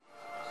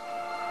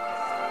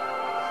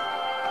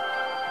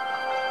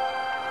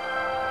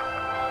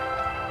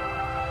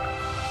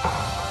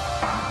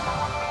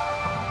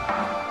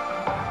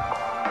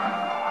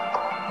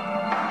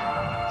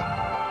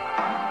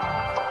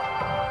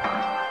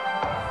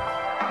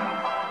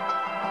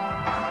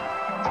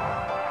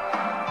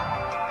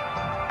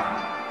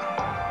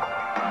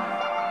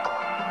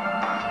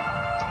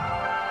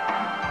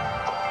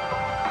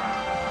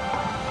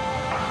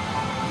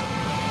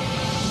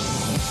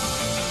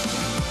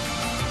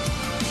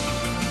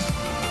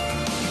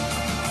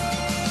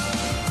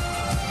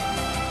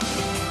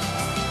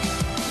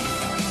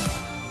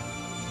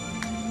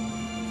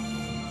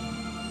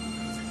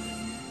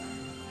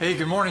Hey,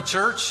 good morning,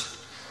 church.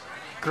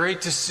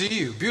 Great to see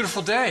you.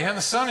 Beautiful day, and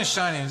the sun is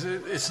shining.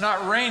 It's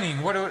not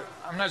raining.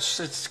 I'm not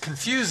sure, it's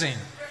confusing,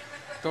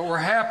 but we're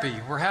happy.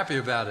 We're happy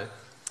about it.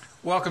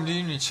 Welcome to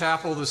Union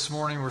Chapel this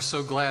morning. We're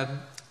so glad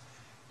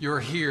you're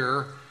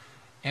here.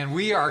 And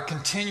we are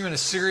continuing a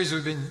series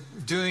we've been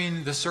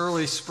doing this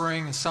early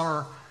spring and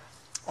summer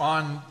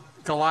on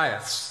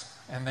Goliaths,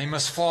 and they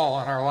must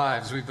fall in our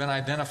lives. We've been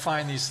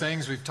identifying these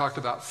things. We've talked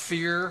about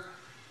fear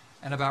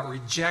and about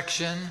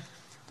rejection.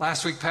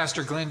 Last week,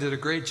 Pastor Glenn did a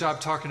great job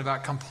talking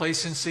about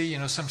complacency. You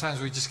know, sometimes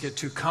we just get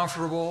too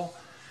comfortable.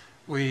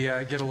 We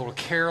get a little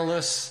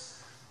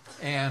careless,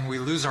 and we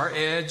lose our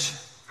edge,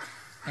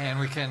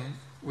 and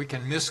we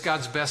can miss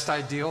God's best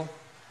ideal.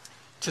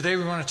 Today,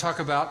 we want to talk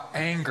about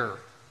anger.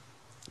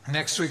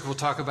 Next week, we'll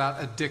talk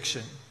about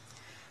addiction.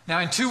 Now,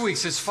 in 2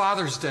 weeks, it's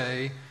Father's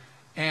Day,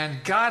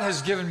 and God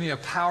has given me a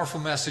powerful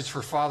message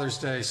for Father's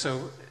Day.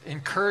 So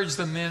encourage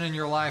the men in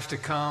your life to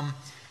come.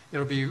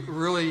 It'll be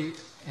really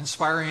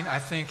inspiring, I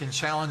think, and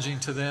challenging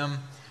to them,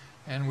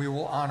 and we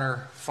will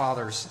honor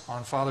fathers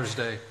on Father's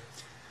Day.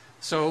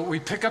 So we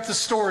pick up the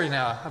story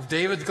now of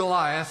David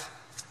Goliath,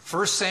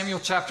 1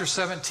 Samuel chapter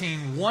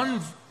 17,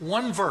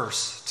 one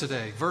verse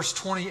today, verse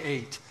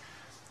 28.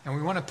 And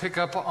we want to pick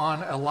up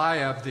on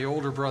Eliab, the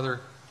older brother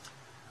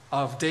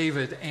of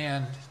David,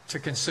 and to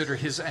consider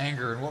his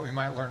anger and what we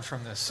might learn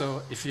from this.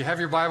 So if you have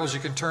your Bibles, you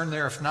can turn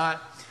there. If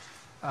not,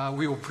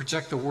 we will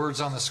project the words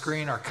on the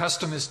screen. Our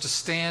custom is to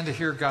stand to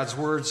hear God's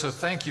word, so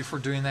thank you for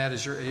doing that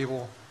as you're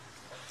able.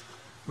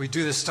 We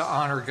do this to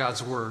honor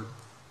God's word.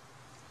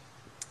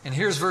 And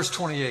here's verse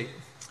 28.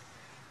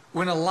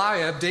 When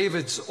Eliab,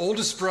 David's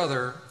oldest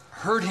brother,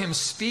 heard him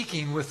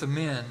speaking with the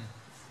men,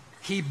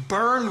 he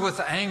burned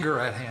with anger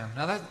at him.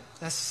 Now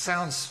that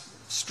sounds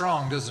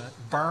strong, doesn't it?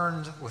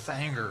 Burned with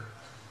anger.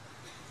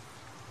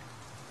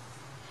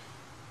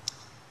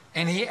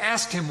 And he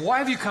asked him, "Why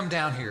have you come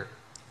down here?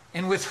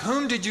 And with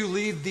whom did you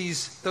leave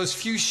those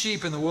few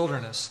sheep in the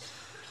wilderness?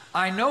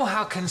 I know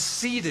how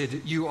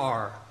conceited you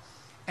are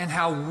and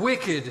how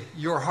wicked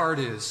your heart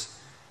is.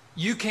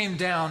 You came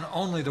down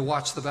only to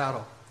watch the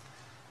battle."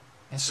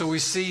 And so we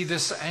see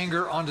this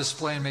anger on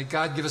display, and may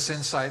God give us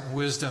insight and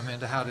wisdom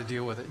into how to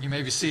deal with it. You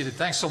may be seated.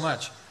 Thanks so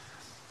much.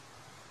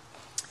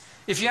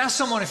 If you ask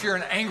someone if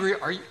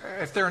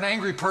they're an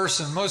angry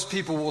person, most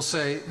people will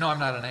say, "No, I'm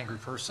not an angry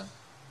person."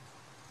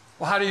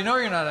 Well, how do you know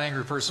you're not an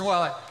angry person?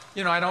 Well,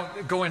 I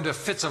don't go into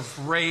fits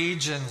of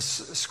rage and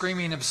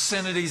screaming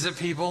obscenities at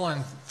people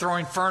and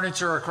throwing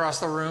furniture across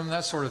the room,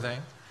 that sort of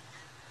thing.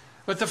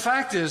 But the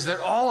fact is that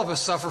all of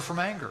us suffer from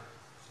anger.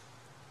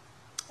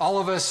 All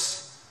of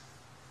us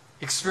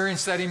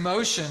experience that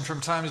emotion from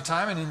time to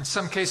time, and in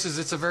some cases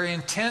it's a very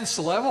intense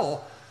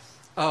level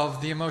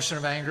of the emotion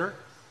of anger,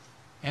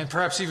 and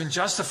perhaps even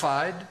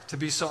justified to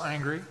be so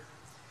angry.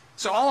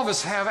 So all of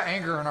us have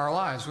anger in our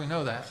lives, we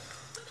know that.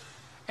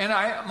 And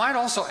I might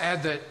also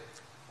add that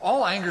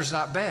all anger is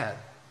not bad.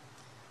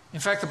 In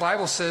fact, the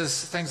Bible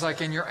says things like,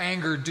 "In your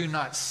anger, do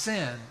not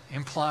sin,"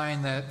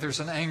 implying that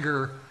there's an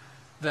anger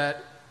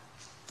that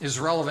is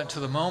relevant to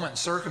the moment and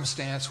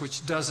circumstance,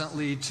 which doesn't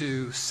lead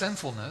to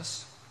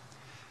sinfulness.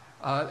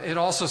 It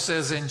also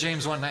says in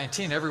James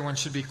 1:19, everyone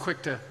should be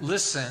quick to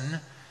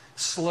listen,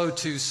 slow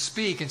to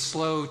speak, and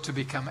slow to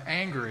become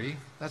angry.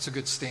 That's a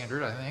good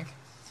standard, I think.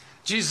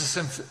 Jesus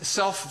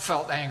himself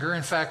felt anger.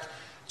 In fact,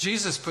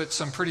 Jesus put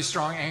some pretty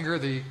strong anger,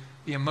 the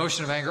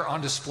emotion of anger,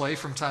 on display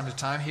from time to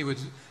time. He was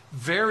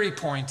very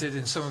pointed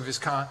in some of his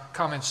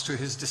comments to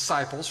his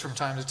disciples from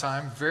time to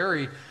time,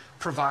 very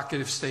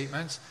provocative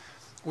statements.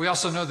 We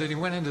also know that he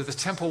went into the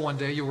temple one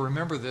day, you'll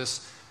remember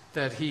this,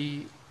 that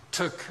he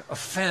took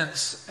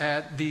offense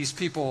at these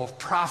people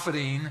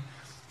profiting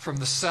from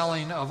the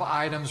selling of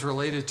items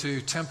related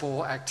to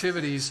temple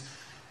activities.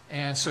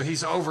 And so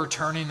he's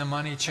overturning the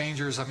money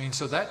changers.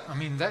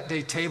 That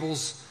day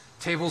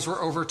tables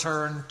were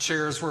overturned,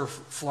 chairs were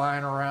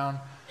flying around.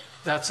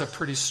 That's a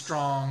pretty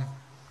strong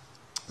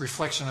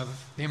reflection of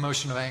the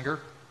emotion of anger.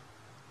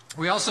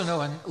 We also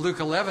know in Luke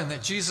 11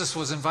 that Jesus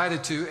was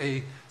invited to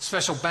a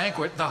special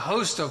banquet, the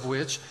host of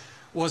which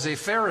was a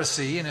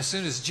Pharisee. And as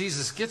soon as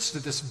Jesus gets to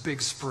this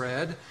big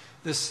spread,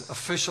 this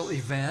official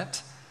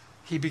event,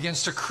 he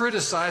begins to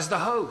criticize the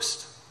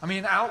host.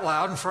 Out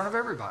loud in front of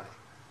everybody.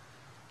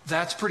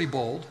 That's pretty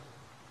bold.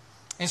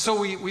 And so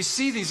we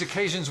see these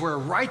occasions where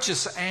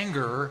righteous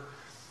anger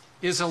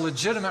is a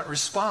legitimate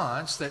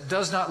response that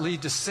does not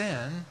lead to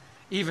sin,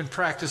 even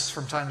practiced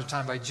from time to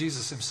time by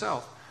Jesus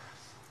himself.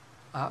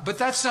 But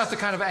that's not the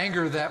kind of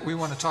anger that we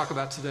want to talk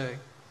about today.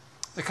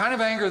 The kind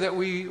of anger that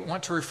we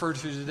want to refer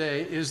to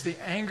today is the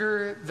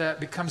anger that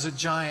becomes a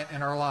giant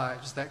in our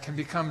lives, that can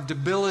become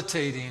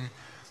debilitating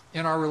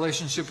in our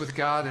relationship with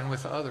God and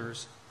with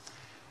others.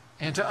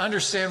 And to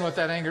understand what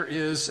that anger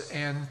is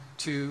and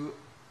to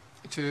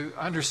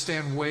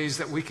understand ways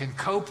that we can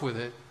cope with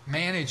it,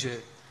 manage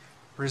it,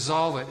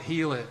 resolve it,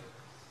 heal it,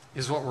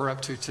 is what we're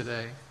up to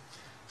today.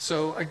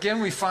 So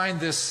again, we find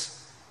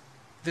this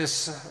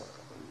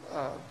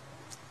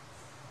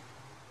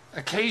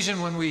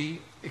occasion when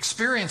we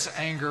experience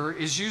anger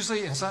is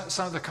usually in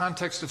some of the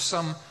context of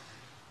some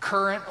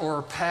current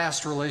or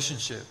past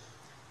relationship.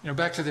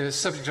 Back to the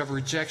subject of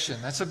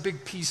rejection, that's a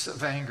big piece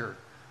of anger.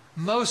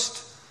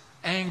 Most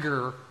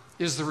anger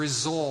is the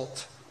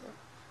result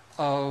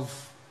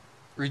of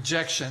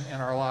rejection in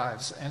our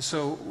lives. And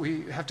so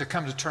we have to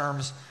come to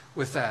terms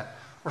with that.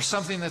 Or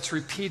something that's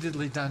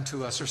repeatedly done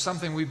to us, or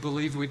something we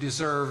believed we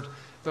deserved,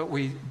 but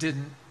we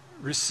didn't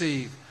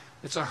receive.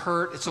 It's a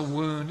hurt, it's a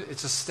wound,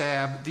 it's a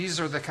stab. These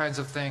are the kinds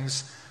of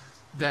things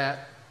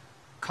that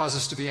cause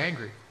us to be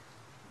angry.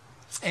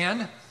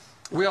 And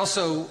we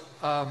also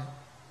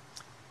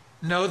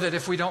know that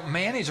if we don't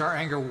manage our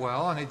anger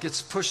well and it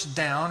gets pushed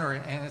down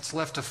and it's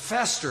left to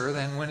fester,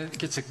 then when it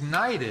gets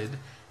ignited,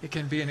 it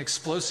can be an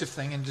explosive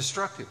thing and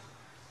destructive.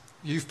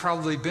 You've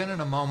probably been in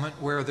a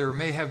moment where there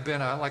may have been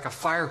like a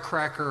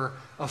firecracker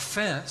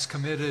offense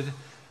committed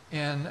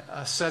in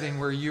a setting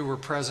where you were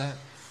present,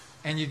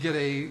 and you get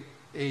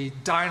a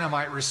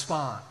dynamite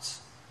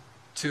response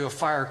to a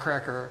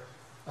firecracker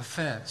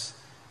offense.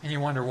 And you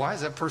wonder, why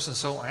is that person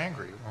so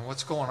angry? Well,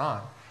 what's going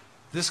on?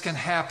 This can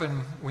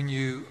happen when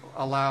you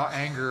allow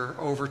anger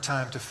over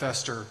time to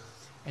fester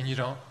and you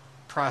don't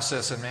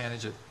process and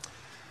manage it.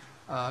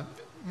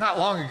 Not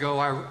long ago,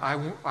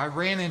 I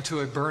ran into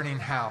a burning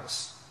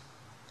house.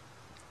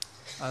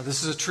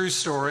 This is a true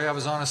story. I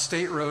was on a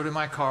state road in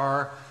my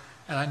car,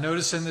 and I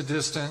noticed in the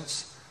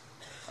distance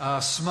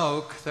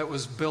smoke that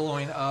was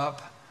billowing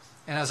up.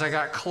 And as I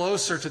got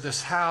closer to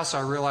this house,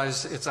 I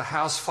realized it's a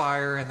house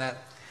fire, and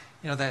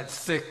that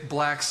thick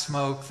black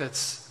smoke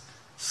that's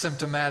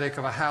symptomatic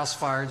of a house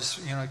fire, just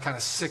it kind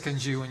of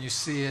sickens you when you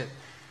see it.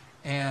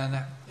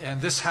 And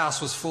this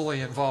house was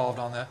fully involved.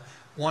 On the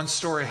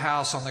one-story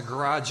house on the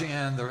garage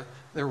end,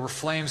 there were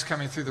flames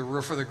coming through the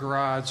roof of the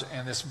garage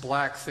and this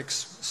black, thick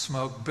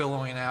smoke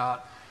billowing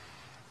out.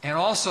 And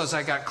also, as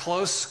I got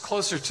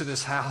closer to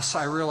this house,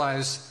 I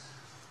realized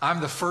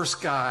I'm the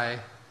first guy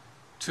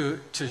to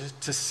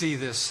see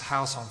this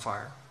house on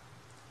fire.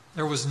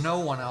 There was no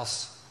one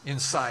else in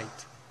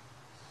sight.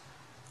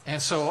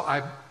 And so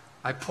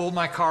I pulled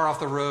my car off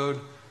the road.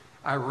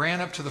 I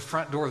ran up to the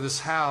front door of this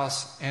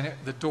house, and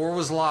the door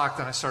was locked,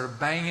 and I started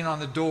banging on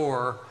the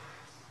door,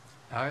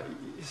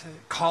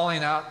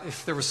 calling out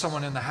if there was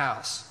someone in the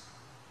house.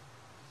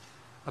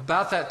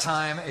 About that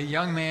time, a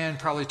young man,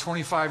 probably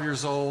 25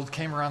 years old,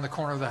 came around the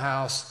corner of the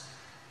house,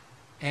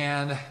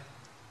 and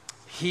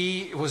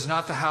he was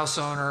not the house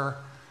owner.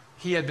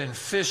 He had been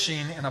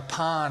fishing in a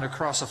pond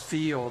across a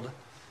field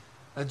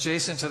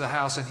adjacent to the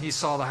house, and he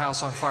saw the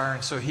house on fire,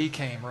 and so he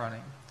came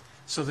running.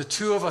 So the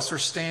two of us were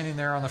standing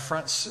there on the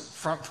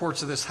front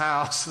porch of this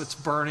house that's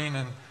burning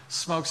and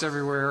smoke's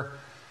everywhere,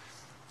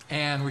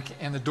 and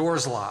the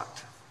door's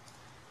locked.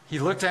 He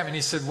looked at me and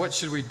he said, "What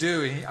should we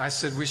do?" I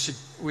said,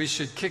 we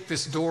should kick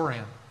this door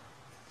in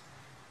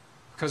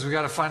because we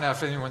got to find out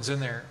if anyone's in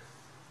there.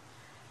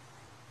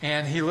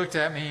 And he looked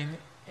at me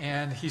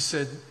and he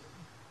said,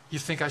 "You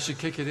think I should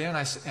kick it in?"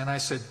 And I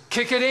said,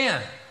 "Kick it in."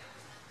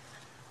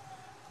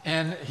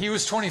 And he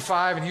was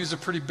 25 and he was a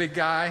pretty big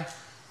guy.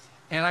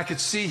 And I could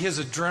see his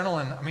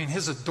adrenaline. I mean,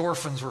 his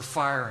endorphins were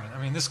firing.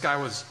 I mean, this guy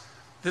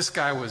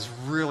was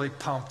really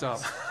pumped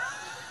up.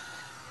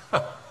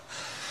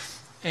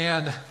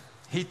 And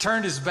he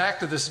turned his back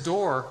to this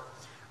door.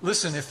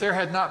 Listen, if there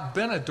had not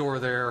been a door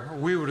there,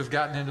 we would have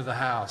gotten into the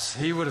house.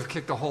 He would have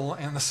kicked a hole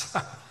in the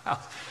side of the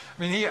house.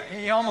 I mean,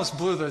 he almost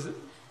blew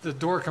the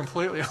door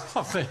completely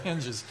off the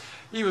hinges.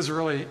 He was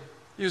really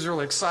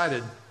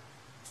excited.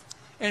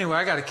 Anyway,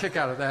 I got a kick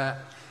out of that.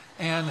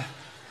 And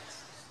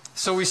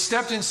so we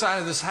stepped inside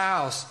of this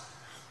house,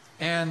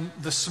 and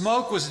the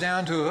smoke was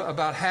down to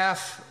about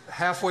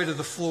halfway to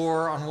the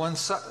floor on one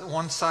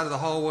side of the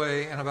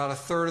hallway and about a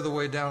third of the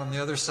way down on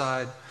the other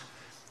side.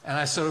 And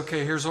I said,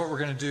 "Okay, here's what we're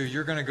going to do.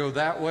 You're going to go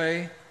that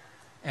way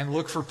and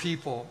look for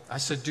people." I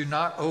said, "Do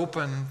not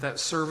open that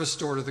service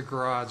door to the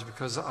garage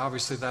because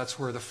obviously that's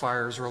where the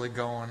fire is really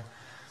going.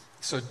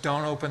 So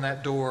don't open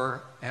that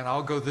door, and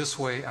I'll go this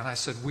way." And I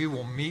said, "We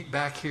will meet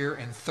back here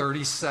in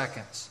 30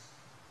 seconds.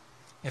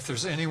 If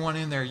there's anyone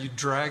in there, you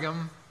drag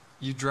them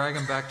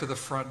back to the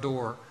front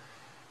door."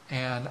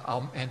 And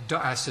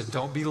I said,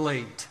 "Don't be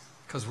late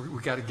because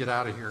we got to get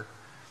out of here."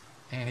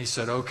 And he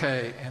said,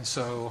 "Okay." And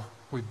so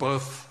we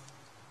both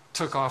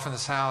took off in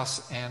this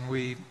house, and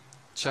we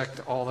checked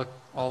all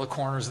the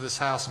corners of this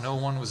house. No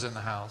one was in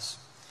the house.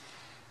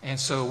 And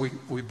so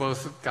we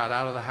both got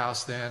out of the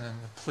house then,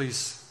 and the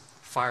police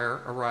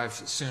fire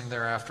arrived soon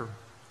thereafter.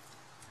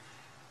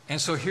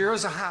 And so here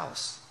is a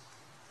house.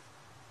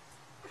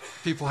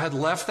 People had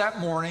left that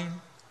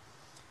morning.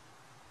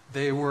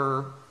 They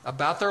were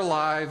about their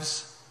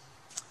lives,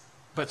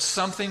 but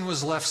something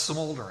was left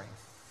smoldering.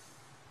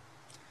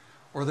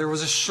 Or there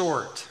was a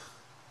short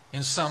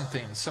in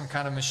something, some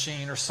kind of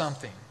machine or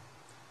something,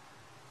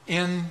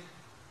 in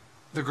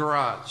the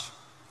garage.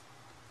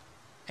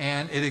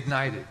 And it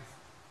ignited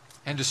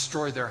and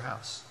destroyed their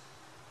house.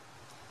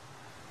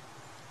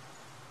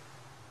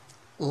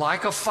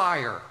 Like a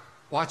fire,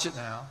 watch it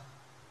now,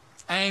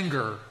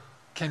 anger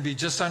can be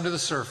just under the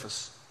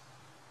surface.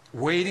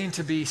 waiting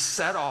to be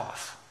set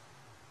off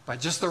by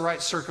just the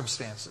right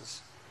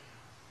circumstances.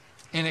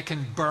 And it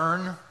can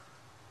burn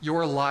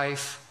your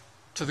life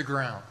to the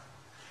ground.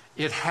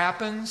 It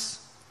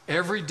happens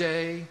every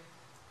day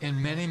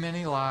in many,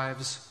 many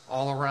lives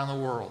all around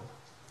the world.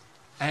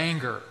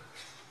 Anger,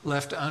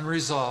 left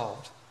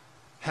unresolved,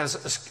 has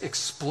an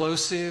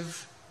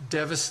explosive,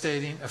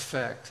 devastating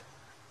effect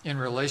in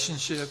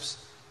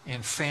relationships,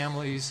 in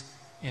families,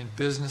 in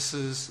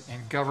businesses, in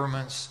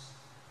governments,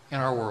 in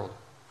our world.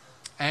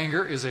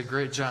 Anger is a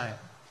great giant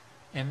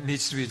and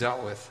needs to be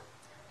dealt with.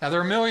 Now, there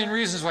are a million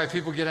reasons why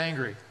people get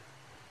angry.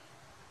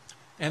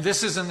 And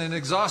this isn't an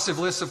exhaustive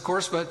list, of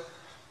course,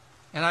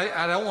 and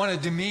I don't want to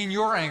demean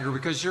your anger,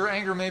 because your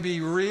anger may be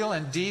real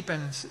and deep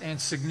and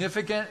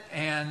significant,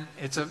 and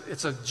it's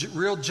a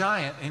real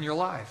giant in your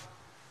life.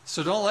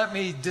 So don't let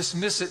me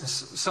dismiss it in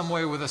some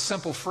way with a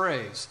simple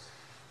phrase.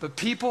 But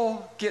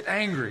people get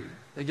angry.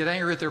 They get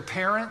angry at their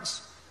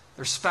parents,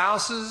 their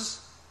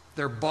spouses,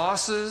 their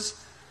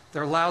bosses,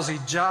 their lousy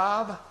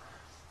job,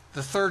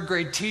 the third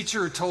grade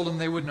teacher who told them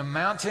they wouldn't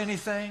amount to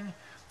anything.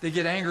 They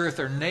get angry at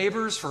their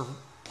neighbors for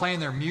playing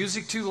their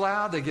music too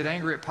loud. They get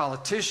angry at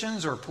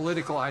politicians or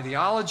political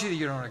ideology that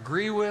you don't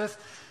agree with.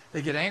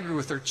 They get angry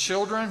with their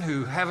children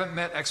who haven't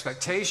met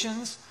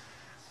expectations.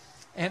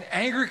 And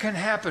anger can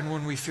happen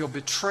when we feel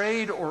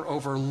betrayed or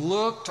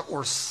overlooked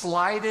or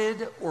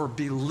slighted or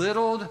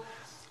belittled,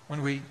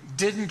 when we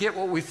didn't get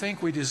what we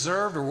think we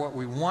deserved or what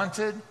we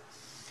wanted.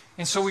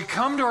 And so we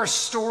come to our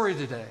story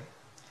today,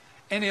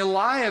 and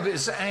Eliab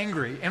is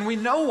angry, and we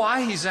know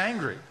why he's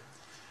angry.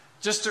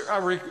 Just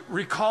to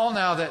recall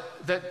now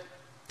that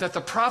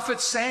the prophet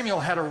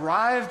Samuel had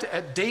arrived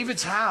at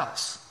David's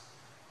house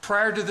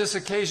prior to this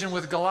occasion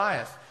with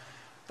Goliath,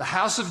 the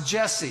house of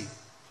Jesse,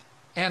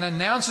 and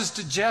announces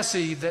to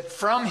Jesse that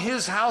from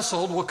his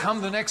household will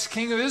come the next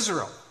king of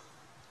Israel.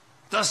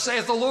 Thus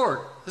saith the Lord.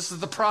 This is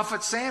the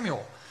prophet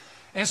Samuel.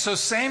 And so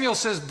Samuel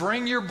says,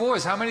 bring your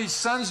boys. How many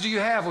sons do you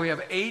have? We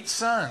have 8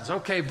 sons.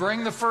 Okay,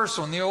 bring the first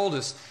one, the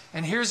oldest.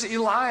 And here's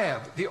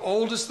Eliab, the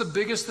oldest, the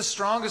biggest, the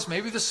strongest,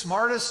 maybe the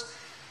smartest.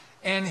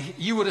 And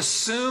you would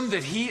assume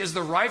that he is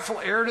the rightful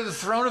heir to the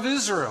throne of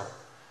Israel.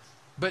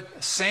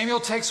 But Samuel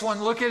takes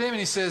one look at him and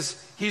he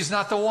says, he's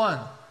not the one.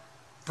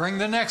 Bring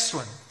the next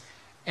one.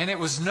 And it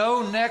was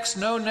no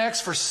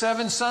next for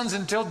 7 sons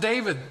until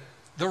David,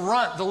 the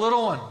runt, the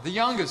little one, the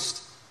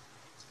youngest,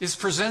 is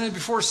presented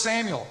before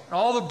Samuel. And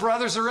all the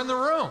brothers are in the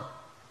room.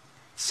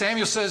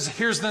 Samuel says,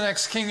 here's the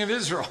next king of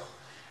Israel.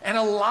 And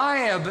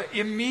Eliab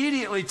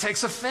immediately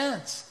takes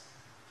offense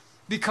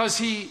because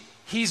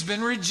he's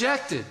been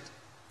rejected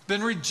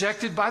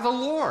by the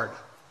Lord,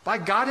 by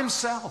God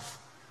himself.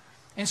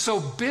 And so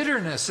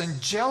bitterness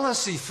and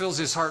jealousy fills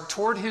his heart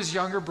toward his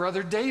younger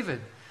brother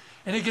David.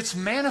 And it gets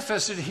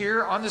manifested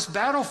here on this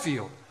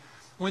battlefield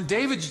when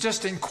David's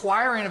just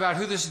inquiring about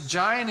who this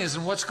giant is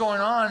and what's going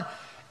on.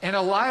 And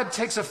Eliab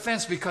takes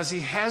offense because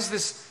he has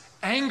this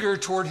anger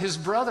toward his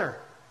brother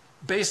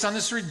based on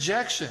this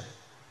rejection.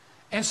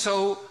 And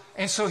so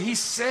he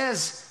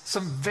says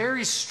some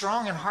very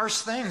strong and harsh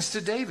things to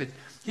David.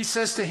 He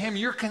says to him,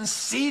 you're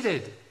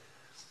conceited.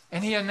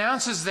 And he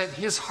announces that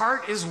his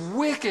heart is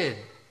wicked.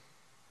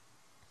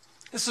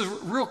 This is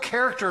real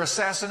character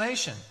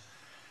assassination.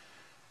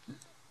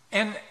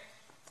 And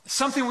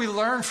something we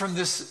learn from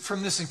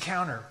this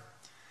encounter,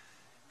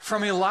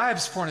 from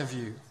Eliab's point of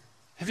view.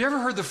 Have you ever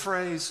heard the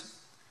phrase,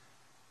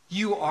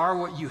 you are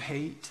what you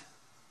hate,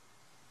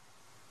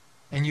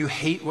 and you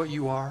hate what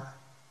you are?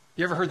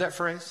 You ever heard that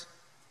phrase?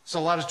 There's a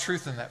lot of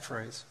truth in that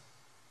phrase.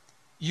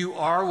 You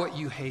are what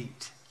you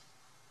hate,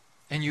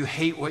 and you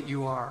hate what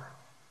you are.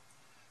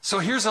 So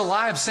here's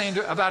Eliab saying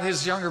about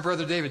his younger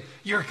brother David,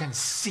 you're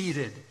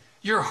conceited.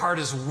 Your heart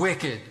is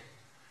wicked.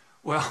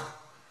 Well,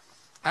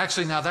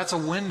 actually now that's a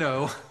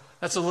window,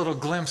 that's a little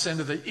glimpse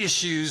into the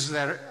issues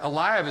that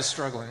Eliab is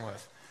struggling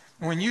with.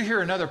 When you hear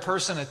another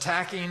person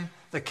attacking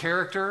the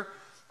character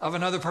of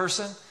another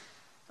person,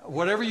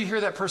 whatever you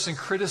hear that person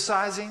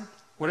criticizing,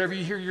 whatever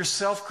you hear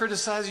yourself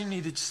criticizing, you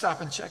need to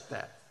stop and check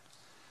that.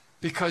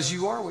 Because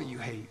you are what you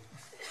hate.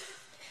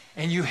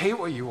 And you hate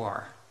what you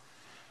are.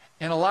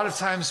 And a lot of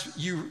times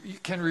you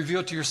can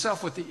reveal to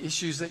yourself what the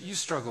issues that you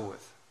struggle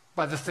with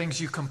by the things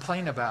you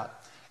complain about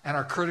and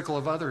are critical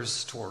of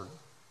others toward.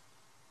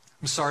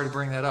 I'm sorry to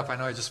bring that up. I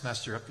know I just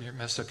messed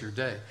up your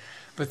day.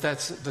 But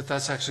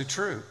that's actually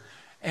true.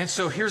 And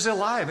so here's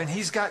Eliab, and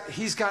he's got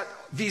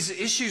these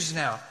issues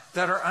now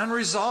that are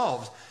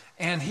unresolved,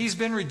 and he's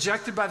been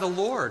rejected by the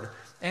Lord,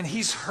 and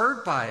he's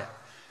hurt by it.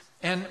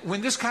 And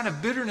when this kind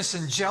of bitterness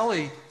and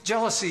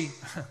jealousy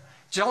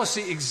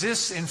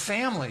exists in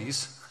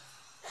families,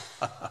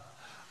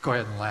 go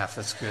ahead and laugh,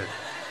 that's good.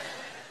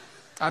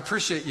 I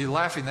appreciate you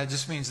laughing. That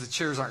just means the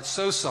chairs aren't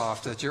so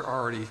soft that you're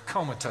already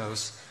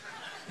comatose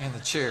in the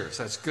chairs.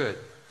 That's good.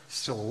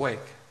 Still awake.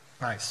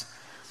 Nice.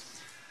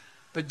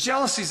 But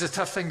jealousy is a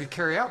tough thing to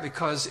carry out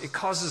because it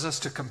causes us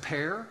to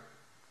compare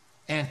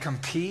and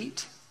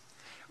compete.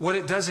 What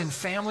it does in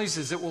families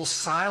is it will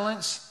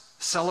silence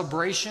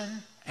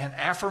celebration and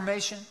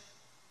affirmation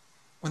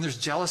when there's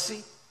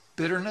jealousy.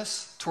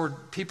 bitterness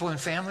toward people and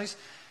families.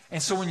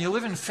 And so when you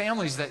live in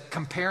families that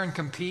compare and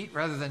compete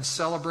rather than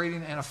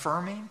celebrating and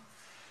affirming,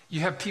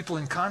 you have people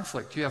in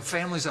conflict. You have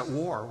families at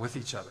war with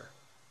each other.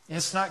 And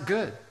it's not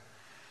good.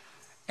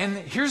 And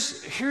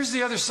here's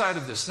the other side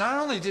of this. Not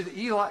only did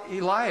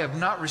Eliab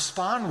not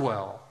respond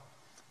well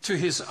to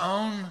his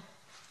own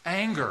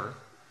anger,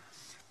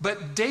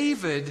 but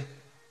David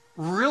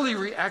really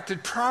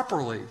reacted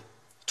properly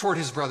toward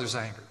his brother's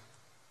anger.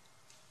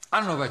 I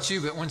don't know about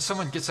you, but when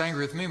someone gets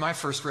angry with me, my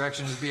first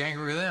reaction is to be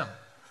angry with them.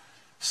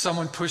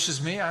 Someone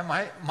pushes me,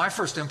 my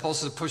first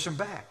impulse is to push them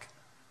back.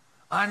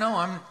 I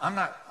know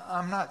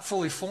I'm not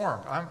fully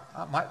formed.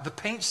 The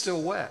paint's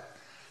still wet.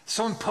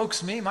 Someone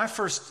pokes me, my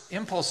first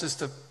impulse is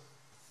to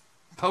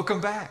poke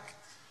them back.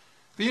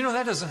 But you know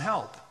that doesn't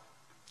help.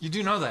 You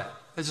do know that.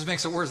 That just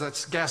makes it worse.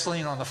 That's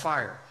gasoline on the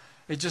fire.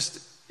 It just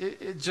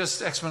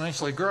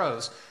exponentially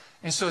grows.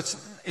 And so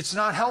it's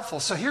not helpful.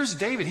 So here's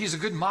David. He's a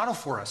good model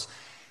for us.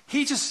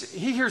 He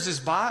hears his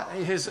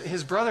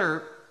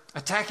brother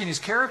attacking his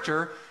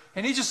character,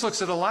 and he just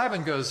looks at Eliab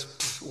and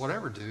goes,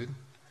 whatever, dude.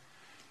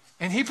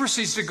 And he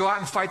proceeds to go out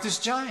and fight this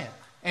giant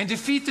and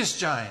defeat this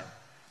giant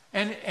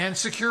and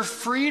secure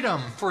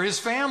freedom for his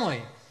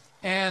family.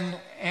 And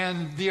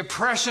the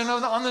oppression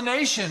on the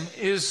nation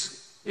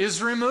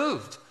is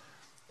removed.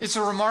 It's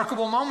a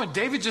remarkable moment.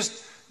 David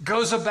just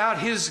goes about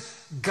his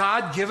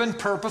God-given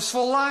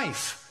purposeful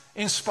life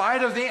in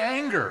spite of the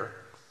anger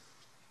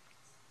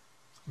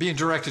being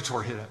directed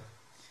toward him.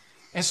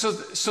 And so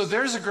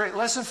there's a great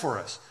lesson for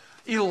us.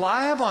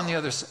 Eliab, on the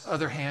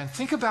other hand,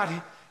 think about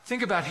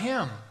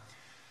him.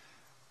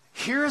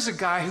 Here is a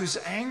guy who's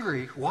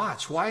angry.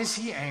 Watch. Why is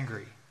he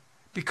angry?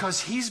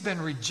 Because he's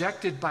been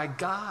rejected by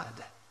God.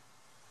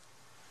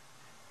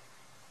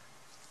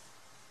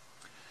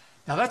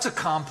 Now, that's a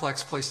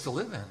complex place to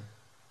live in.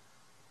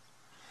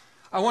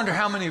 I wonder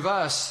how many of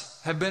us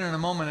have been in a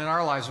moment in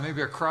our lives,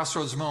 maybe a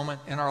crossroads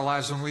moment in our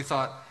lives when we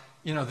thought,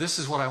 this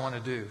is what I want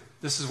to do.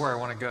 This is where I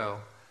want to go.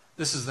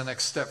 This is the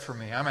next step for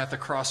me. I'm at the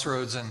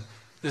crossroads, and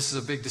this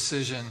is a big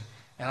decision,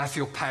 and I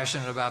feel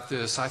passionate about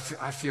this. I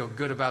feel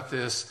good about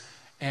this,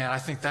 and I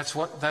think that's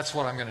what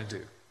I'm going to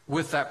do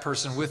with that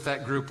person, with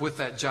that group, with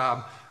that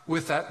job,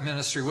 with that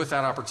ministry, with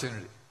that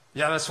opportunity.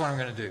 Yeah, that's what I'm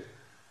going to do.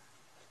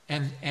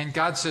 And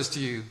God says to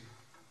you,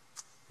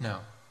 no,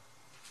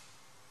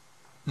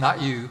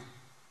 not you,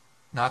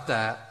 not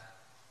that,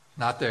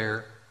 not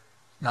there,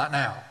 not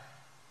now.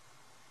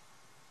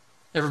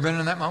 Ever been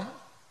in that moment?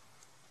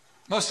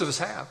 Most of us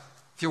have.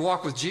 If you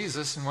walk with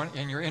Jesus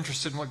and you're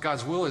interested in what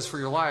God's will is for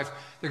your life,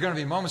 there are going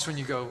to be moments when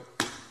you go,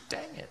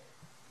 dang it.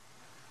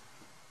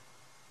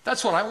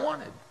 That's what I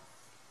wanted.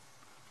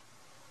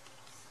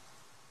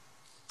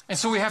 And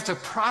so we have to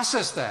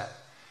process that.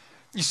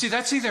 You see,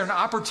 that's either an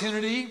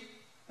opportunity,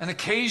 an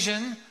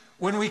occasion,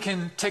 when we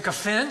can take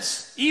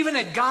offense, even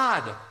at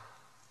God,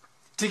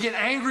 to get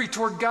angry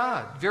toward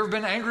God. Have you ever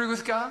been angry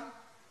with God?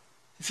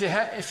 If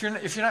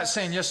you're not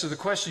saying yes to the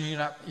question,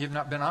 you've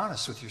not been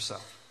honest with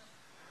yourself.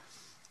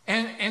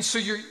 And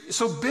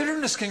so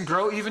bitterness can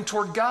grow even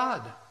toward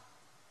God.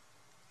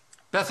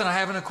 Beth and I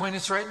have an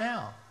acquaintance right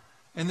now,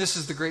 and this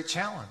is the great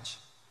challenge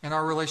in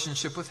our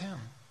relationship with him,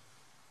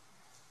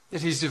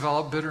 that he's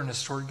developed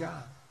bitterness toward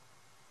God.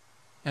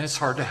 And it's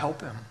hard to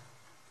help him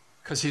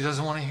because he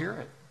doesn't want to hear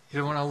it. He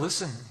doesn't want to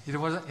listen. He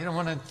don't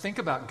want to think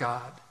about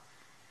God.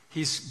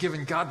 He's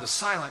given God the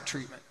silent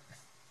treatment.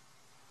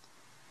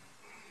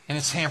 And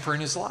it's hampering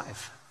his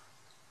life.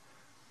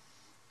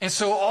 And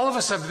so all of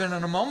us have been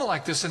in a moment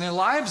like this, and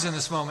Eliab's in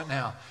this moment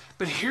now.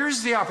 But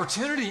here's the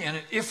opportunity in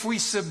it if we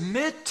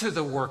submit to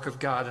the work of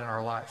God in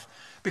our life.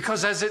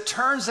 Because as it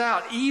turns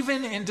out,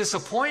 even in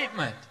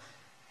disappointment,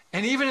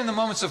 and even in the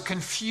moments of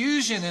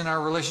confusion in our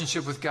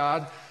relationship with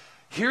God,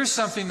 here's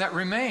something that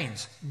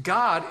remains.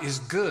 God is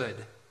good.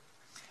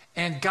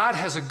 And God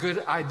has a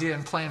good idea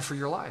and plan for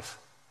your life.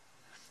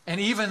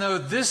 And even though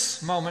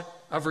this moment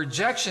of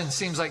rejection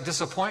seems like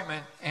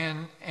disappointment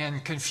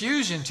and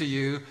confusion to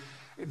you,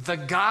 the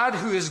God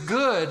who is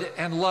good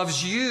and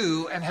loves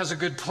you and has a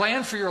good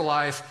plan for your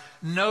life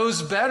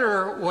knows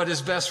better what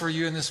is best for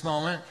you in this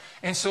moment.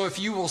 And so if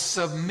you will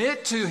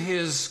submit to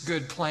his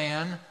good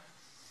plan,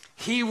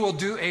 he will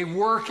do a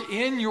work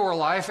in your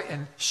life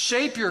and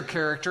shape your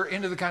character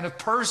into the kind of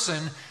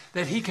person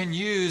that he can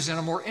use in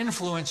a more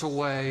influential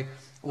way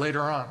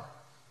later on.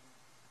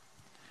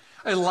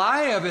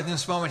 Eliab, in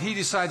this moment, he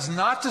decides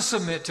not to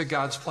submit to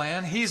God's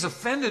plan. He's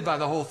offended by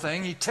the whole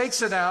thing. He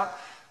takes it out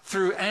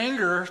through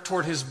anger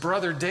toward his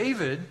brother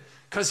David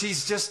because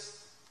he's just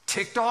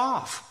ticked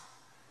off.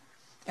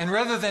 And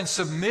rather than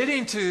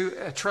submitting to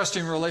a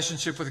trusting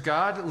relationship with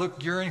God,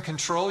 look, you're in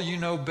control, you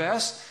know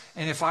best,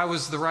 and if I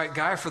was the right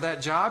guy for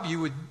that job, you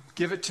would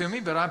give it to me,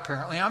 but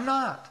apparently I'm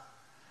not.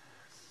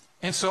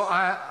 And so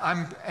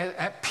I'm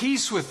at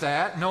peace with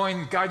that,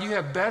 knowing, God, you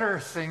have better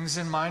things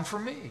in mind for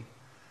me.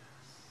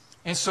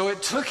 And so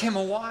it took him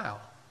a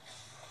while.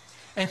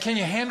 And can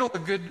you handle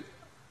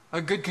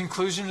a good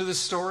conclusion to this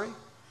story?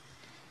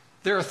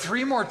 There are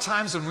 3 more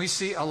times when we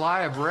see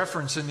Eliab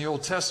referenced in the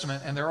Old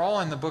Testament, and they're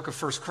all in the book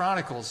of 1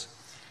 Chronicles.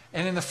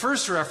 And in the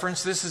first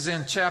reference, this is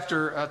in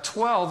chapter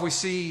 12, we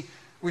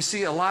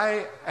see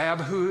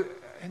Eliab, who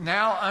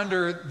now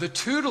under the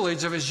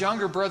tutelage of his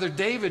younger brother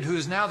David, who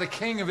is now the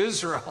king of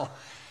Israel,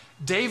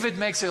 David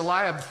makes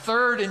Eliab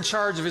third in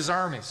charge of his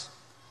armies.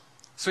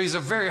 So he's a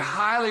very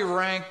highly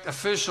ranked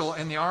official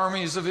in the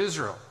armies of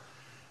Israel.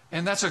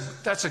 And that's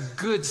a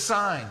good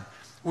sign.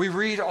 We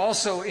read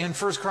also in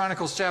 1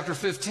 Chronicles chapter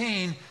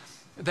 15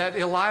 that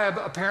Eliab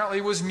apparently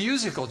was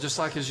musical, just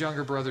like his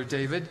younger brother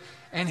David.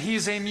 And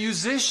he's a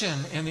musician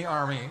in the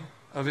army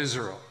of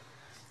Israel.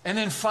 And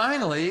then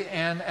finally,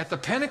 and at the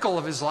pinnacle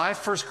of his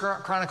life, 1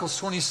 Chronicles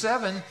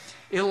 27,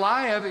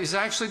 Eliab is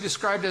actually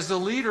described as the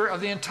leader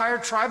of the entire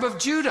tribe of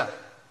Judah.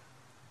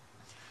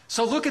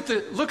 So look at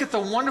the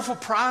wonderful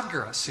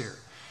progress here.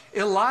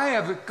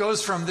 Eliab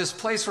goes from this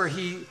place where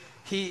he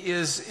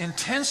is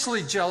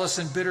intensely jealous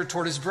and bitter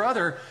toward his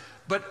brother,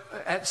 but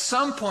at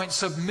some point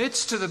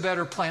submits to the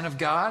better plan of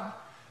God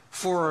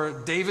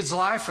for David's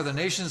life, for the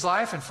nation's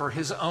life, and for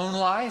his own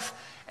life.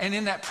 And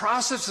in that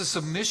process of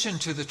submission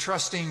to the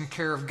trusting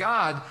care of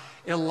God,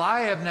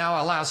 Eliab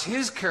now allows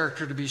his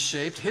character to be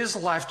shaped, his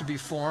life to be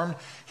formed.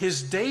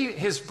 His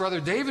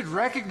brother David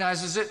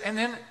recognizes it and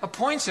then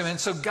appoints him. And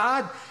so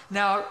God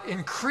now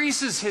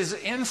increases his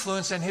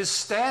influence and his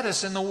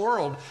status in the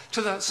world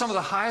to some of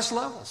the highest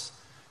levels.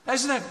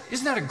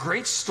 Isn't that a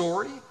great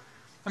story?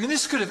 I mean,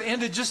 this could have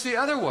ended just the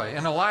other way.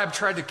 And Eliab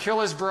tried to kill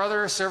his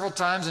brother several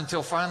times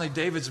until finally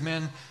David's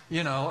men,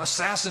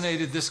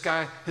 assassinated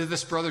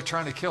this brother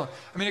trying to kill him.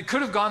 I mean, it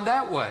could have gone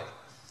that way.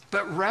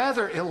 But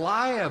rather,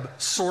 Eliab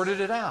sorted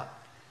it out.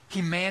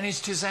 He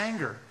managed his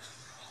anger.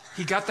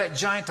 He got that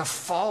giant to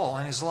fall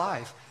in his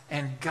life.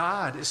 And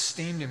God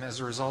esteemed him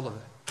as a result of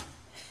it.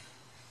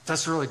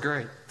 That's really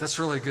great. That's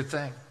really a good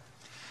thing.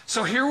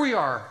 So here we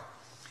are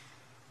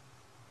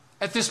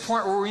at this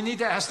point where we need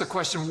to ask the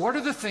question, what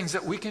are the things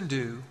that we can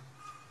do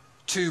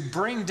to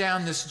bring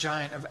down this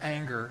giant of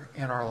anger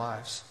in our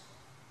lives?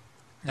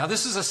 Now,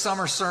 this is a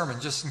summer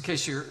sermon, just in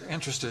case you're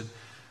interested.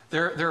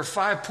 There are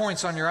 5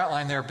 points on your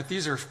outline there, but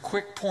these are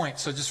quick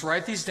points. So just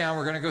write these down.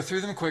 We're going to go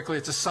through them quickly.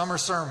 It's a summer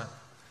sermon.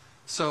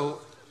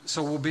 So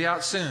we'll be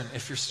out soon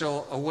if you're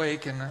still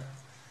awake and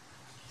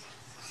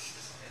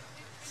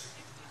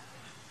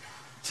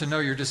to know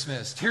you're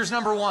dismissed. Here's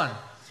number 1.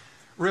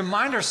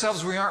 Remind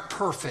ourselves we aren't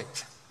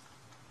perfect.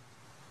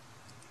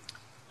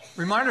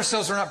 Remind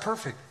ourselves we're not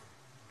perfect.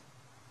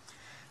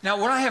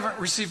 Now, when I haven't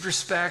received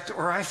respect,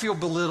 or I feel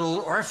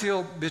belittled, or I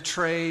feel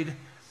betrayed,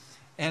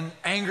 and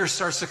anger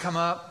starts to come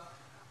up,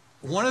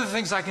 one of the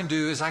things I can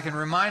do is I can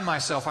remind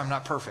myself I'm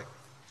not perfect.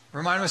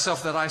 Remind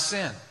myself that I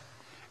sin.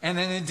 And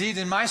then indeed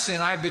in my sin,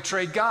 I have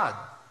betrayed God.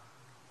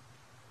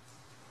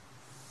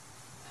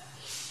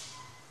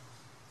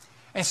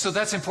 And so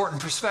that's important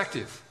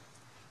perspective.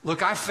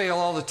 Look, I fail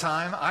all the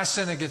time. I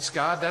sin against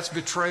God. That's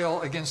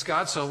betrayal against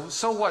God.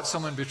 So what?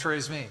 Someone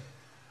betrays me.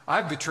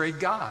 I've betrayed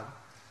God.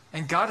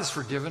 And God has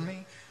forgiven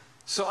me.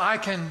 So I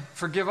can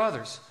forgive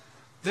others.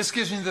 This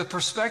gives me the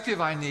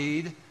perspective I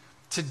need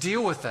to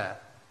deal with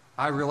that.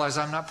 I realize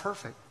I'm not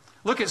perfect.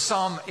 Look at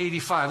Psalm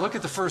 85. Look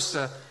at the first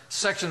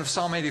section of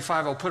Psalm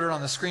 85. I'll put it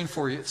on the screen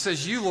for you. It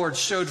says, "You, Lord,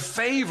 showed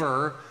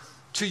favor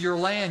to your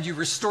land. You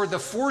restored the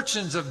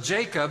fortunes of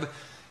Jacob.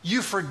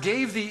 You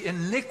forgave the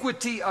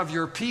iniquity of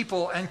your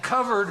people and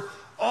covered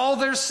all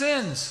their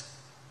sins."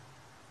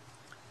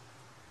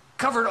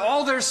 Covered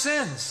all their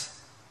sins.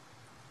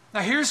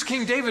 Now here's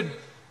King David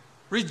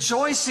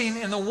rejoicing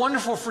in the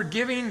wonderful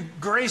forgiving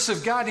grace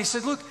of God. And he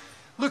said,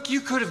 look,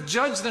 you could have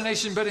judged the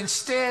nation, but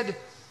instead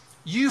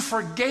you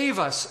forgave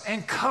us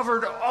and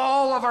covered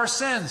all of our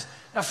sins.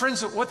 Now,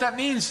 friends, what that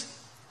means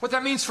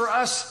for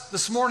us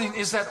this morning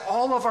is that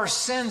all of our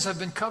sins have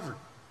been covered.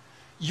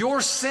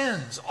 Your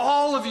sins,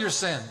 all of your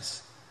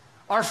sins,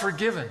 are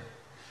forgiven.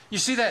 You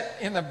see that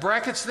in the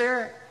brackets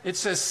there? It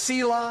says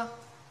Selah.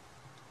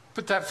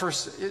 Put that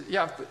first,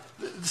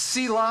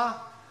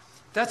 Selah.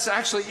 That's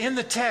actually in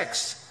the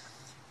text.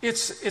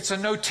 It's a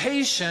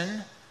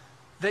notation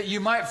that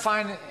you might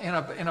find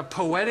in a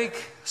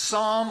poetic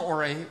psalm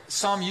or a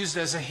psalm used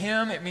as a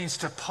hymn. It means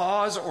to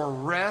pause or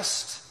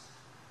rest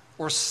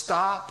or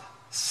stop.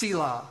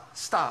 Selah,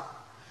 stop.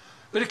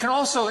 But it can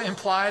also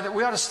imply that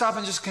we ought to stop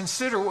and just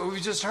consider what we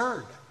just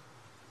heard.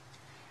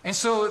 And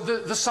so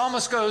the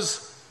psalmist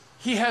goes,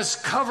 he has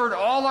covered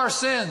all our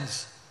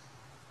sins.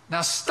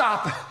 Now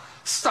stop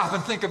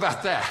and think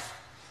about that.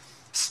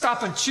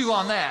 Stop and chew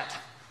on that.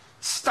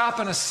 Stop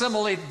and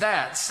assimilate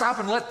that. Stop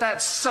and let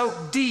that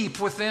soak deep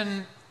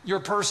within your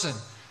person,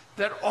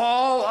 that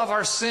all of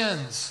our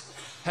sins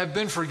have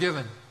been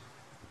forgiven.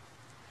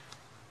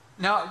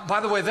 Now,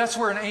 by the way, that's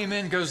where an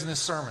amen goes in this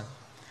sermon.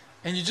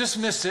 And you just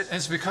missed it, and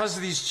it's because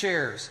of these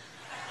chairs.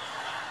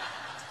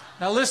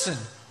 Now listen,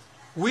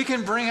 we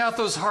can bring out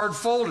those hard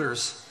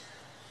folders.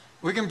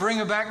 We can bring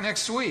them back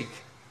next week.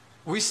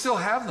 We still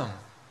have them,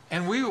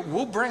 and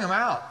we'll bring them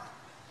out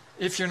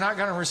if you're not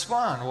going to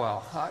respond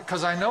well,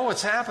 because I know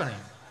what's happening.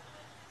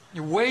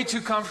 You're way too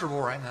comfortable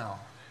right now.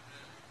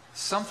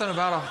 Something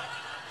about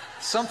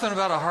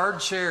a hard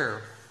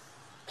chair.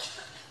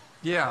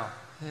 Yeah.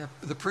 Yeah,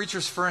 the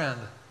preacher's friend.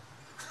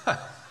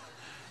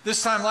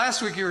 This time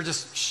last week you were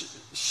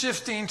just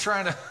shifting,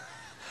 trying to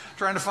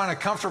find a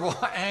comfortable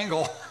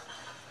angle.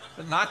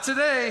 But not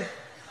today.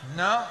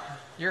 No,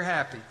 you're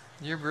happy.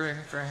 You're very,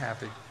 very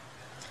happy.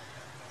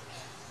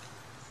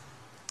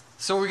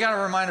 So we got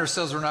to remind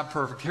ourselves we're not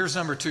perfect. Here's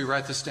number 2.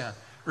 Write this down.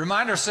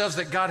 Remind ourselves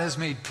that God has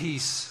made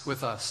peace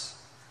with us.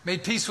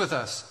 Made peace with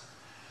us.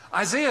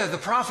 Isaiah, the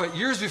prophet,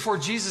 years before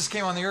Jesus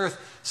came on the earth,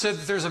 said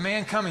that there's a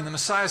man coming, the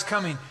Messiah's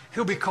coming.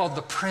 He'll be called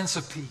the Prince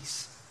of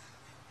Peace.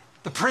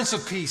 The Prince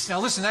of Peace. Now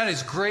listen, that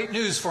is great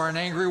news for an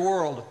angry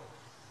world.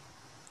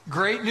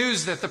 Great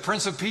news that the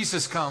Prince of Peace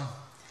has come.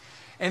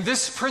 And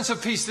this Prince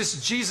of Peace,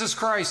 this Jesus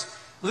Christ,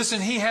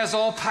 listen, he has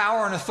all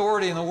power and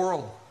authority in the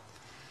world.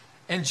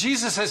 And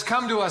Jesus has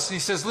come to us and he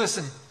says,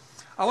 listen,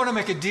 I want to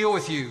make a deal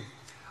with you.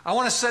 I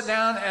want to sit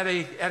down at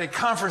a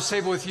conference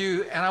table with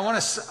you, and I want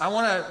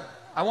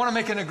to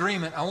make an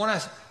agreement. I want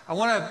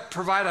to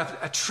provide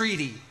a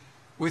treaty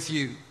with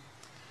you.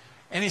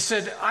 And he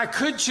said, I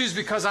could choose,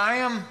 because I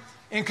am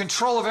in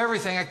control of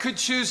everything. I could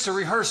choose to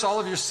rehearse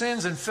all of your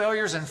sins and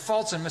failures and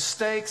faults and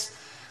mistakes.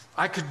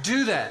 I could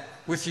do that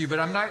with you, but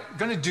I'm not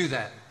going to do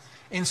that.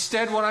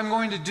 Instead, what I'm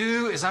going to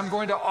do is I'm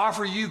going to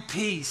offer you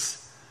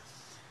peace.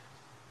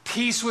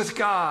 Peace with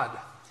God.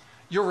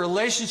 Your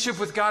relationship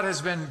with God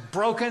has been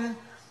broken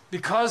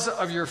because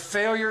of your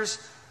failures,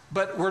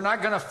 but we're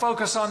not going to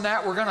focus on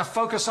that. We're going to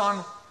focus on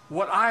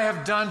what I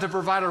have done to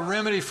provide a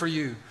remedy for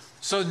you.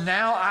 So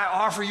now I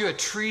offer you a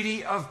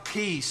treaty of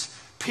peace.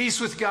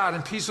 Peace with God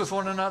and peace with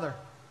one another.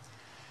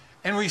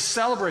 And we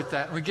celebrate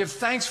that and we give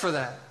thanks for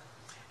that.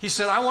 He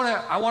said, I want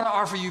to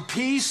offer you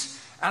peace,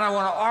 and I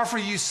want to offer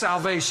you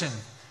salvation.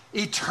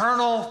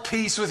 Eternal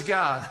peace with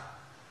God.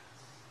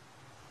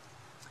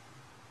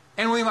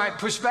 And we might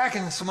push back,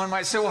 and someone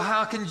might say, well,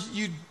 how can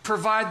you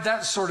provide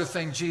that sort of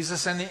thing,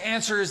 Jesus? And the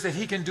answer is that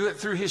he can do it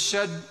through his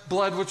shed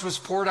blood, which was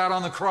poured out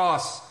on the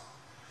cross.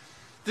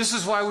 This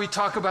is why we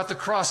talk about the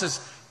cross.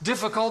 As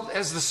difficult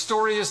as the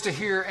story is to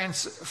hear, and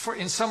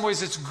in some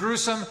ways it's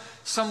gruesome,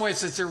 some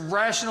ways it's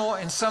irrational,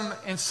 in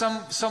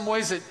some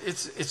ways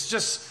it's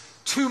just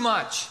too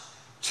much,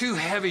 too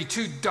heavy,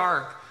 too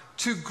dark,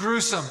 too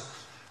gruesome.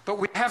 But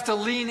we have to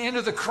lean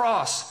into the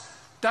cross.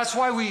 That's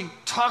why we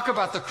talk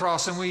about the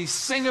cross, and we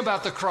sing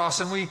about the cross,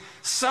 and we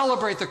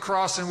celebrate the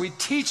cross, and we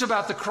teach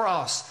about the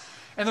cross.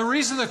 And the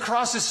reason the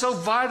cross is so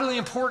vitally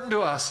important to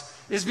us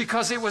is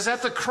because it was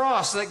at the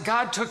cross that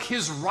God took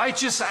his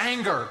righteous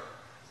anger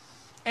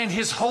and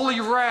his holy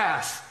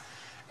wrath,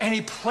 and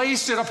he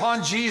placed it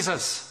upon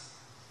Jesus.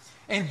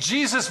 And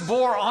Jesus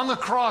bore on the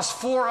cross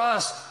for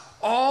us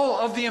all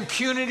of the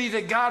impunity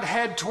that God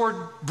had toward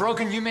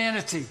broken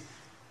humanity.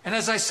 And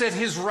as I said,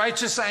 his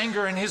righteous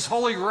anger and his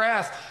holy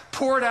wrath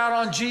poured out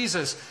on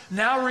Jesus,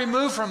 now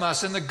removed from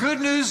us. And the good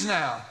news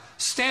now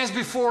stands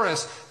before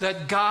us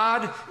that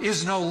God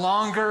is no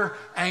longer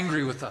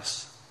angry with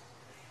us.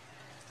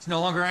 He's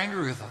no longer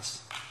angry with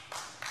us.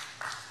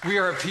 We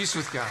are at peace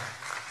with God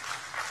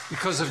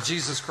because of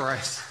Jesus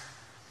Christ.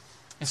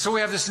 And so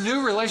we have this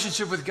new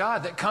relationship with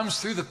God that comes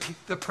through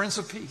the Prince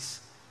of Peace,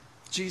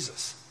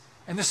 Jesus.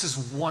 And this is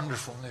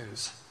wonderful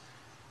news.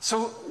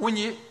 So when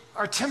you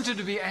are tempted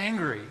to be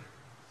angry,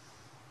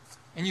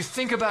 and you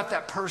think about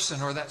that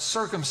person or that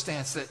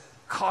circumstance that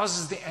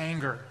causes the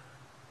anger,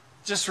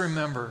 just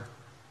remember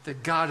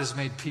that God has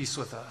made peace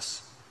with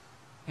us.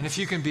 And if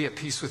you can be at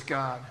peace with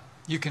God,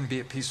 you can be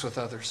at peace with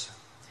others.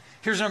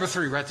 Here's number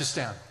 3. Write this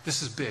down.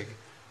 This is big.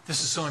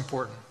 This is so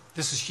important.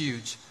 This is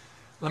huge.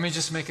 Let me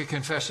just make a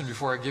confession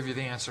before I give you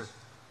the answer.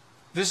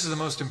 This is the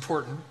most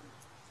important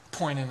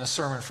point in the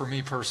sermon for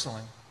me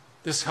personally.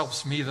 This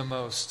helps me the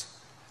most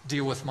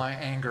deal with my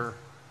anger.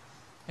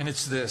 And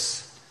it's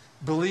this.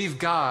 Believe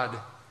God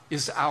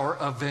is our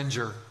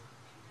avenger.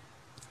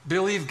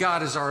 Believe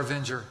God is our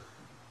avenger.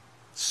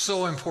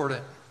 So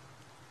important.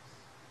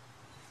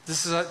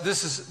 This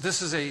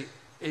is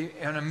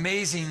an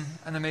amazing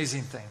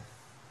thing.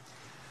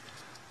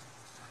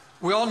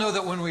 We all know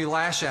that when we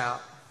lash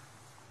out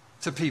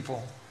to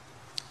people,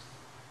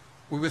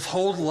 we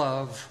withhold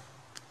love,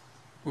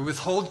 we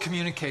withhold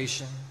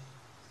communication,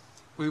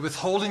 we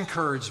withhold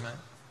encouragement,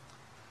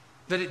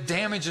 that it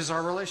damages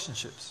our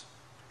relationships.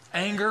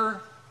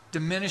 Anger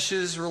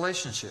diminishes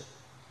relationship.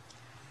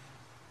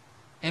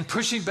 And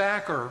pushing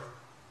back or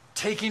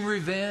taking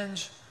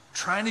revenge,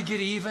 trying to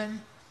get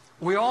even,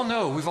 we all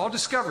know, we've all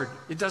discovered,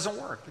 it doesn't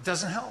work. It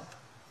doesn't help.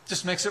 It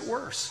just makes it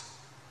worse.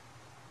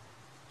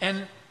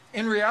 And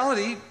in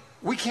reality,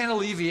 we can't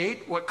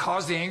alleviate what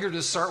caused the anger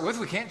to start with.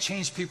 We can't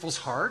change people's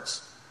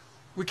hearts.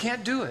 We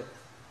can't do it.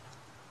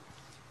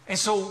 And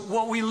so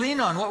what we lean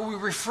on, what we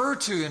refer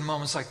to in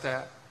moments like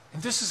that,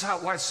 and this is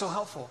why it's so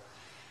helpful,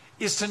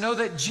 is to know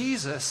that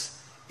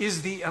Jesus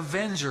is the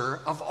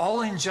avenger of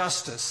all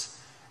injustice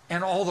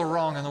and all the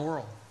wrong in the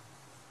world.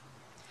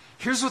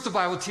 Here's what the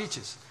Bible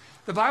teaches.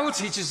 The Bible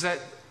teaches that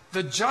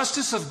the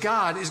justice of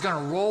God is going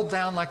to roll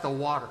down like the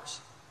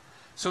waters.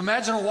 So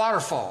imagine a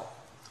waterfall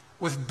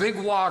with big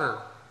water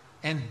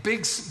and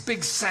big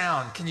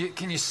sound. Can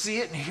you see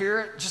it and hear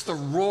it? Just the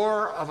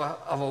roar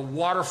of a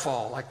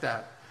waterfall like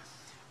that.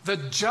 The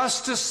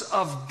justice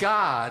of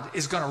God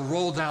is going to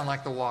roll down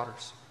like the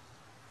waters.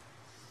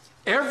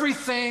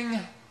 Everything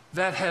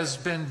that has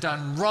been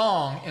done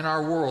wrong in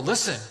our world,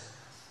 listen,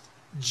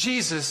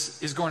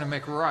 Jesus is going to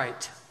make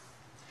right.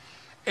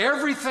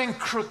 Everything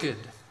crooked,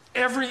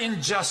 every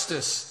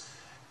injustice,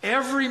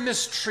 every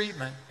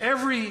mistreatment,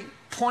 every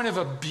point of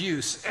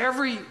abuse,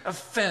 every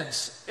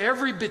offense,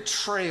 every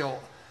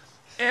betrayal,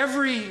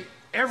 every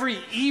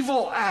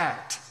evil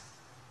act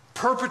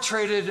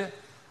perpetrated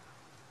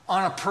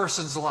on a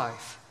person's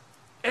life,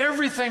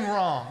 everything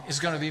wrong is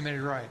going to be made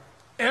right.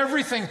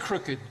 Everything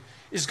crooked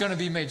is going to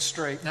be made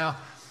straight. Now,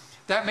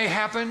 that may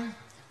happen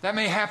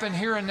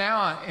here and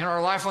now in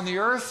our life on the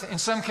earth in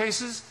some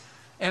cases,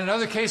 and in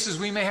other cases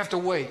we may have to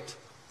wait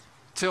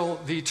till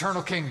the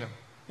eternal kingdom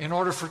in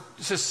order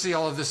to see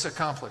all of this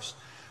accomplished.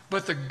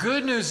 But the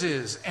good news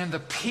is, and the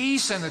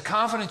peace and the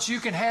confidence you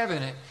can have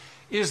in it,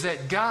 is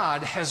that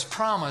God has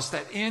promised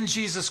that in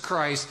Jesus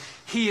Christ,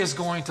 He is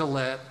going to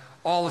let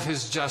all of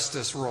His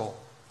justice roll.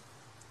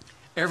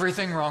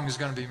 Everything wrong is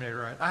going to be made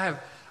right. I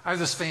have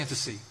this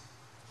fantasy.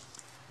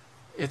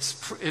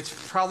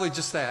 It's probably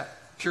just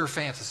that, pure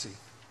fantasy.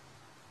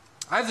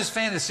 I have this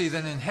fantasy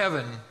that in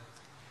heaven,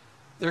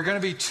 there are going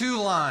to be two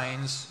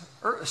lines,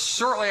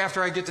 shortly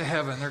after I get to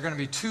heaven, there are going to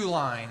be two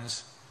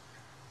lines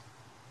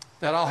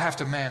that I'll have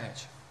to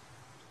manage.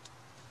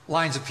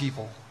 Lines of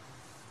people.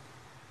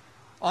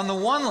 On the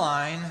one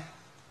line,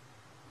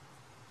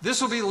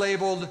 this will be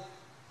labeled,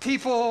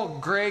 people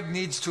Greg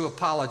needs to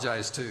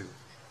apologize to.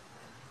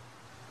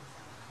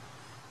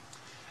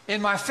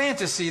 In my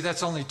fantasy,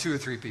 that's only 2 or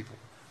 3 people.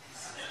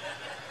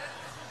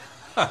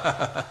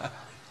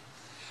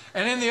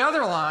 And in the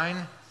other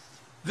line,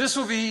 this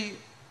will be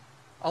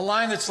a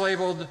line that's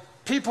labeled,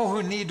 people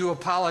who need to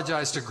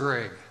apologize to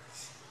Greg.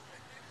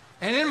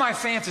 And in my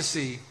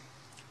fantasy,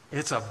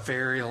 it's a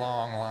very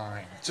long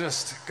line.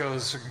 Just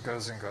goes and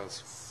goes and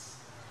goes.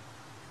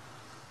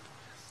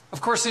 Of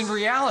course, in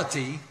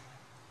reality,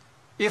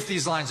 if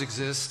these lines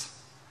exist,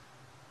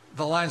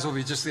 the lines will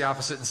be just the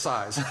opposite in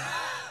size.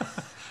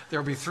 There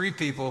will be 3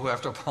 people who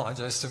have to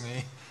apologize to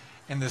me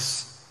in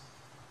this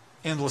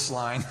endless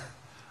line.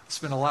 I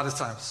spend a lot of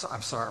time,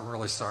 I'm sorry, I'm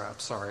really sorry, I'm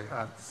sorry.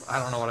 I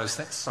don't know what I was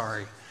thinking,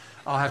 sorry.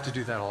 I'll have to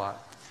do that a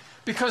lot.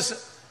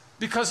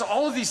 Because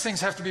all of these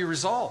things have to be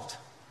resolved.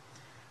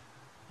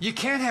 You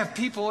can't have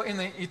people in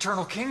the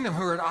eternal kingdom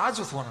who are at odds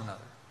with one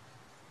another.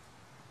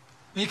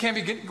 You can't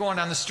be going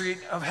down the street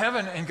of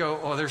heaven and go,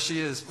 oh, there she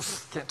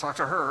is. Can't talk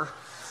to her.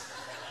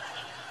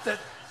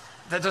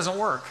 That doesn't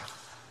work.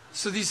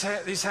 So these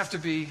have to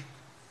be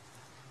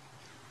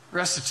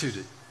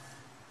restituted.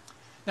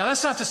 Now,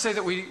 that's not to say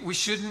that we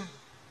shouldn't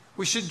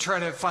try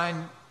to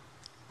find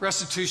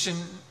restitution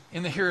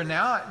in the here and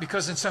now,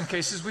 because in some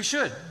cases we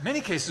should.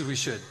 Many cases we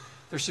should.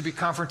 There should be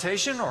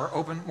confrontation or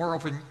more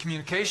open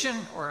communication,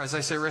 or as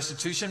I say,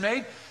 restitution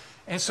made.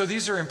 And so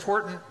these are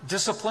important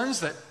disciplines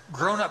that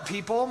grown-up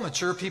people,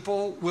 mature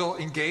people will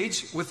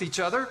engage with each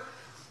other.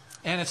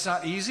 And it's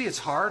not easy, it's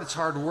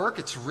hard work,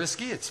 it's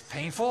risky, it's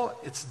painful,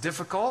 it's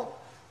difficult,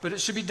 but it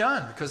should be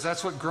done because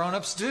that's what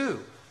grown-ups do.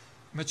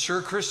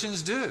 Mature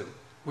Christians do.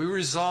 We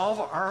resolve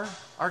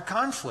our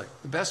conflict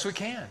the best we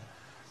can.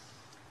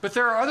 But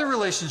there are other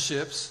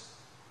relationships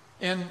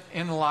in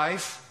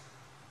life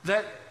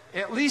that,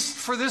 at least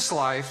for this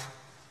life,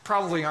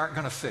 probably aren't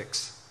going to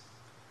fix.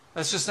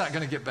 That's just not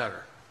going to get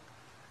better.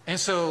 And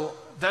so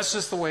that's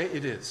just the way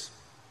it is.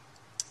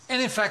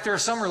 And in fact, there are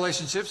some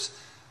relationships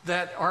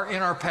that are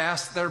in our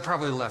past that are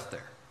probably left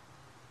there.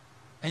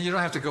 And you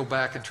don't have to go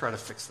back and try to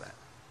fix that.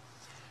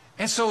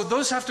 And so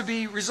those have to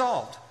be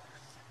resolved.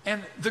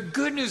 And the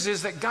good news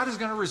is that God is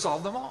going to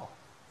resolve them all.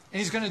 And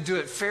He's going to do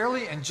it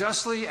fairly and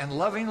justly and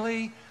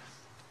lovingly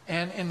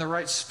and in the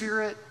right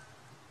spirit.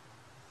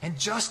 And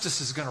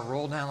justice is going to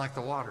roll down like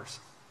the waters.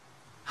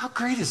 How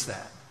great is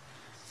that?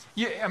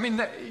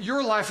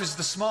 Your life is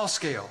the small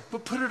scale,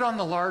 but put it on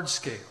the large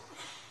scale.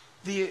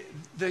 The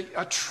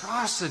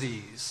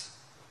atrocities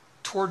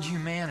toward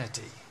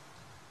humanity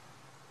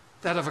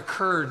that have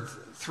occurred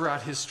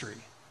throughout history.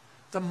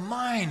 The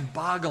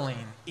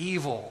mind-boggling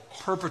evil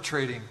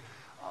perpetrating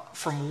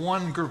from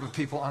one group of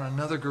people on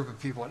another group of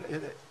people.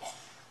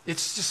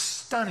 It's just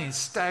stunning,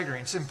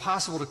 staggering. It's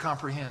impossible to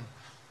comprehend.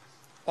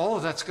 All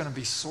of that's going to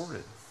be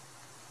sorted.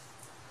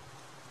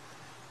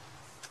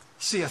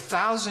 See,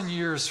 1,000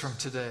 years from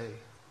today,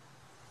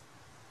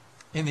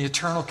 in the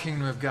eternal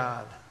kingdom of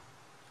God,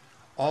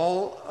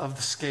 all of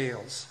the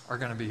scales are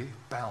going to be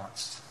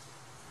balanced.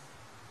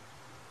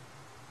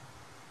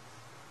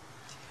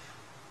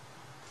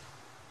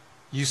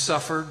 You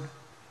suffered.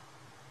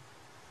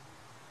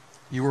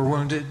 You were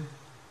wounded.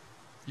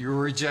 You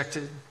were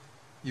rejected.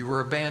 You were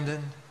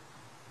abandoned.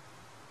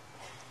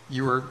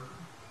 You were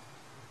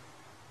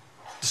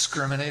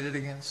discriminated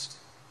against.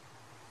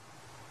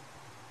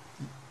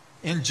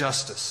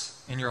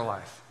 Injustice in your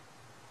life.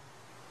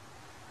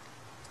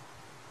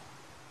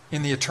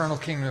 In the eternal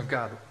kingdom of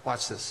God,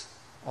 watch this.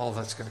 All of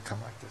that's going to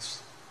come like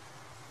this.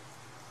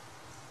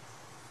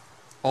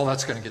 all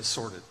that's going to get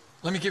sorted.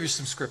 Let me give you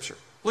some scripture.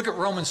 Look at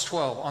Romans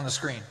 12 on the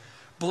screen.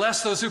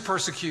 Bless those who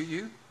persecute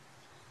you.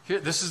 Here,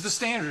 this is the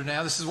standard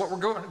now. This is what we're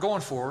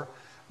going for.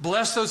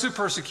 Bless those who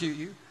persecute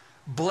you.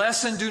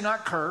 Bless and do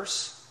not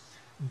curse.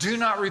 Do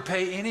not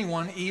repay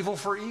anyone evil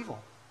for evil.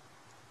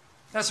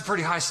 That's a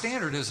pretty high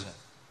standard, isn't it?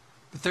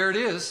 But there it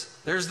is.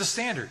 There's the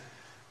standard.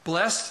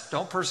 Bless,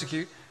 don't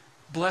persecute.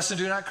 Bless and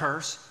do not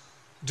curse.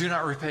 Do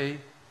not repay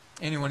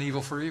anyone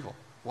evil for evil.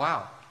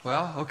 Wow.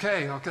 Well,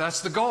 okay,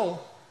 that's the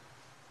goal.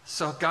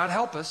 So God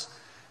help us.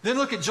 Then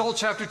look at Joel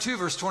chapter 2,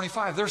 verse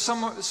 25. There's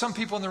some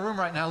people in the room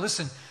right now.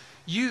 Listen,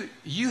 you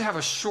have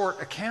a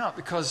short account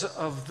because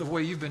of the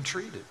way you've been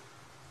treated.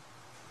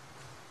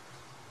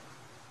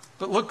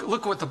 But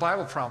look what the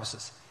Bible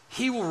promises.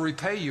 He will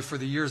repay you for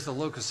the years the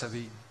locusts have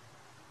eaten.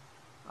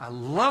 I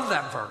love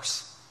that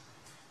verse.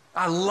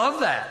 I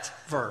love that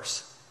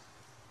verse.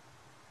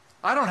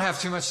 I don't have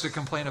too much to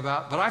complain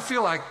about, but I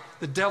feel like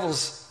the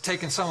devil's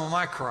taken some of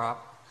my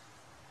crop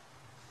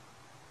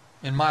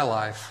in my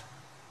life.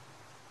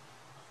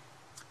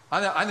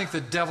 I think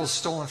the devil's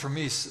stolen from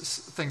me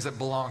things that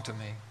belong to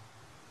me.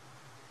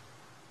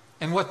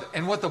 And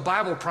what the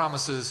Bible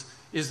promises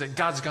is that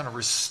God's going to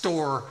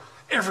restore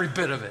every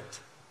bit of it.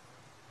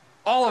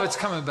 All of it's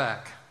coming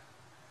back.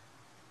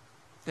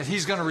 That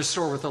he's going to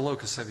restore what the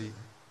locusts have eaten.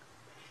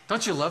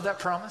 Don't you love that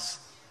promise?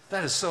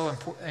 That is so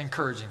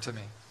encouraging to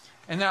me.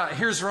 And now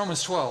here's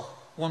Romans 12,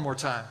 one more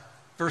time.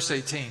 Verse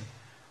 18.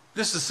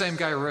 This is the same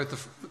guy who wrote the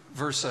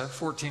verse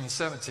 14 and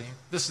 17.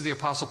 This is the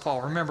Apostle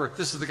Paul. Remember,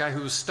 this is the guy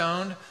who was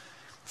stoned,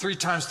 3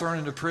 times thrown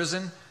into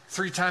prison,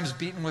 3 times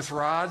beaten with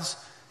rods,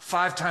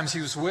 5 times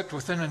he was whipped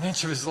within an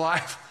inch of his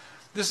life.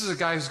 This is a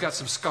guy who's got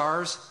some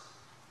scars.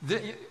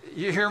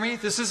 You hear me?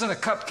 This isn't a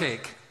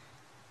cupcake.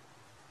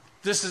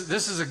 This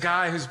is a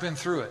guy who's been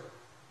through it.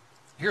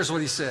 Here's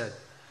what he said.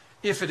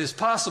 If it is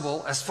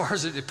possible, as far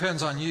as it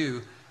depends on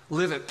you,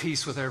 live at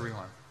peace with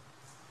everyone.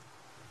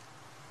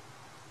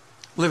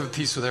 Live at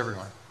peace with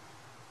everyone.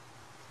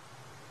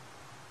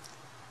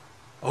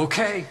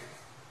 Okay.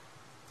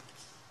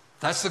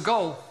 That's the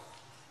goal.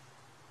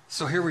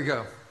 So here we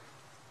go.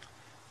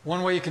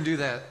 One way you can do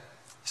that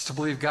is to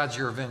believe God's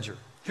your avenger.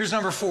 Here's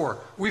number 4.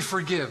 We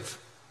forgive.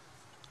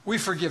 We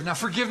forgive. Now,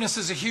 forgiveness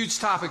is a huge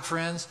topic,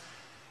 friends.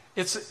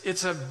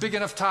 It's a big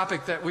enough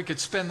topic that we could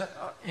spend,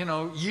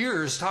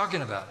 years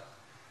talking about it.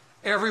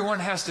 Everyone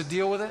has to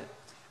deal with it.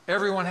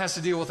 Everyone has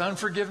to deal with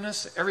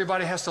unforgiveness.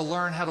 Everybody has to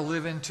learn how to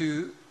live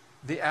into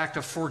the act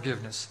of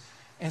forgiveness.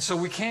 And so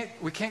we can't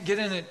get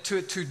into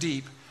it too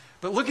deep.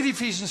 But look at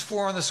Ephesians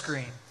 4 on the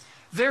screen.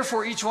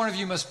 Therefore, each one of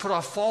you must put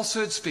off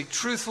falsehood, speak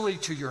truthfully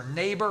to your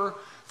neighbor,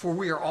 for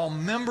we are all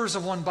members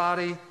of one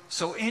body.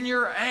 So in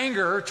your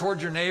anger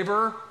toward your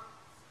neighbor,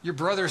 your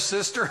brother or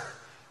sister,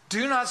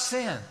 do not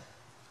sin.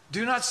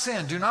 Do not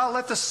sin. Do not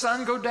let the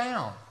sun go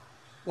down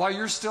while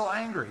you're still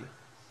angry.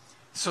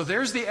 So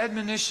there's the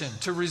admonition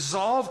to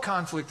resolve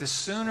conflict as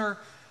sooner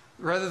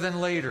rather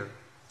than later.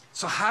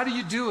 So how do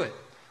you do it?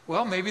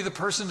 Well, maybe the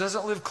person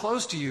doesn't live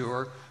close to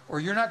you, or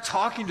you're not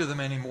talking to them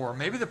anymore.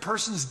 Maybe the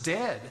person's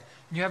dead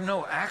and you have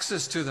no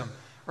access to them.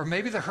 Or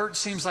maybe the hurt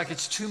seems like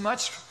it's too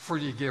much for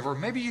you to give. Or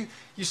maybe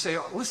you say,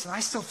 oh, listen,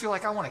 I still feel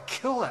like I want to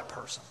kill that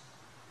person.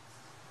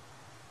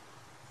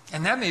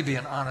 And that may be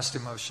an honest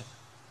emotion.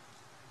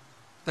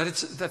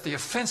 That the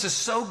offense is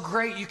so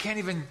great you can't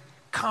even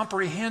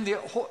comprehend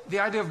the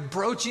idea of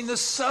broaching the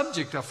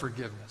subject of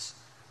forgiveness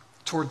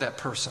toward that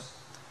person.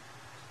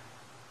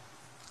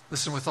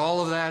 Listen, with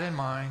all of that in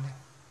mind,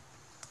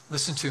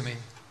 listen to me.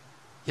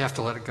 You have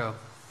to let it go.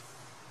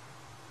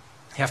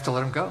 You have to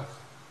let them go.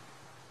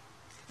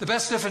 The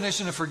best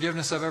definition of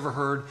forgiveness I've ever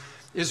heard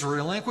is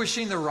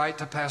relinquishing the right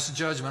to pass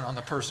judgment on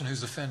the person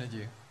who's offended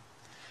you.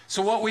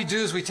 So what we do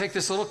is we take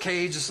this little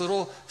cage, this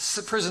little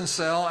prison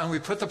cell, and we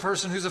put the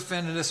person who's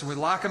offended us, and we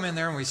lock them in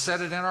there, and we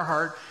set it in our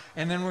heart.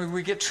 And then when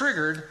we get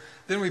triggered,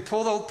 then we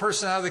pull the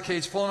person out of the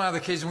cage, pull them out of the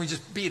cage, and we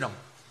just beat them.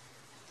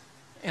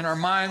 In our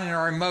mind and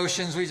our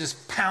emotions, we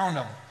just pound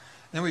them.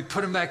 Then we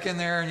put them back in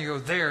there, and you go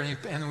there,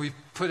 and we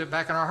put it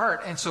back in our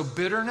heart. And so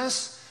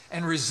bitterness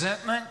and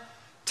resentment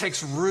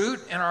takes root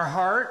in our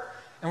heart,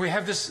 and we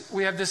have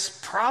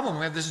this problem,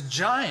 we have this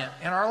giant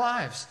in our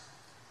lives.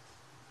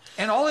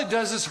 And all it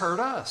does is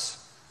hurt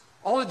us.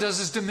 All it does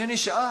is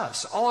diminish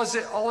us. All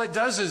it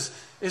does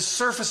is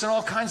surface in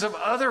all kinds of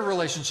other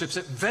relationships.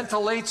 It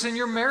ventilates in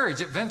your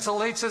marriage. It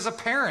ventilates as a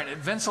parent. It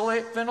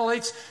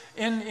ventilates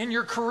in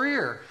your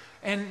career.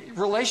 And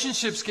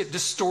relationships get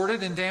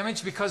distorted and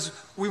damaged because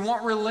we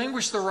won't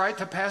relinquish the right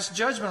to pass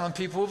judgment on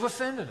people who've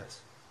offended us.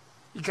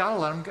 You got to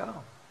let them go.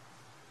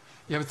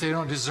 Yeah, but they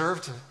don't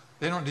deserve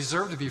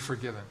to be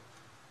forgiven.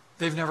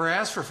 They've never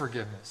asked for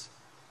forgiveness.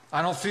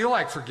 I don't feel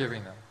like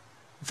forgiving them.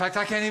 In fact,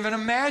 I can't even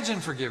imagine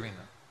forgiving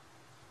them.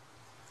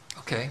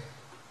 Okay.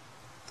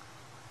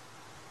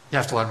 You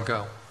have to let them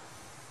go.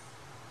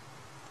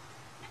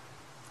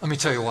 Let me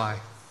tell you why.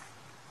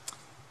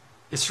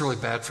 It's really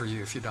bad for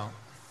you if you don't.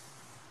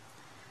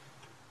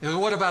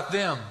 What about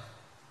them?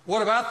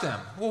 What about them?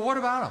 Well, what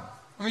about them?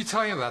 Let me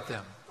tell you about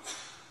them.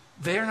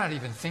 They're not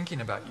even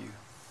thinking about you.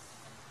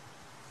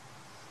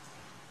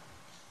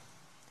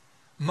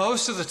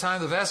 most of the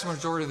time, the vast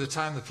majority of the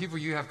time, the people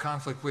you have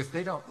conflict with,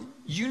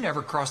 you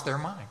never cross their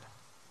mind.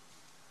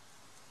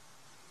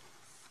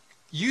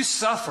 You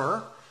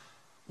suffer,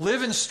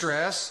 live in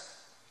stress,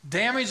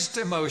 damaged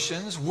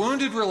emotions,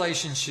 wounded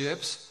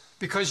relationships,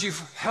 because you've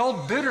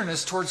held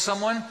bitterness towards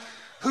someone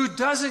who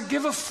doesn't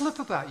give a flip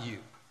about you.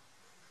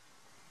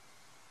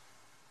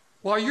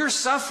 While you're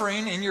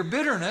suffering in your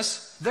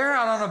bitterness, they're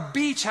out on a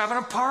beach having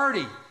a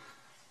party.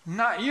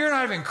 You're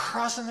not even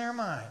crossing their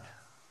mind.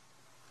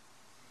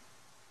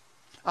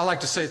 I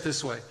like to say it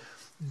this way.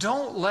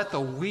 Don't let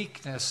the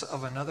weakness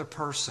of another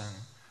person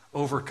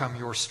overcome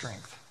your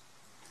strength.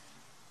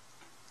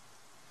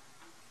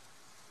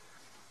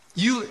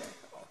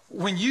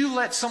 When you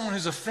let someone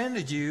who's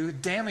offended you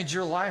damage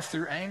your life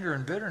through anger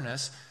and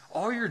bitterness,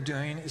 all you're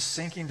doing is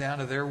sinking down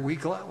to their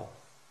weak level.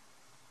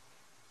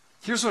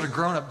 Here's what a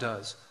grown-up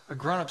does. A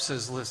grown-up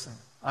says, listen,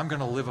 I'm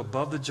going to live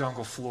above the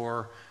jungle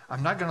floor.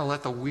 I'm not going to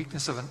let the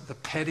weakness of the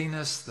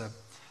pettiness,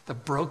 the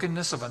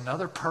brokenness of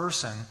another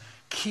person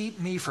keep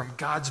me from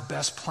God's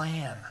best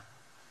plan.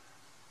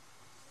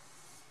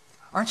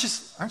 Aren't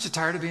you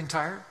tired of being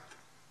tired?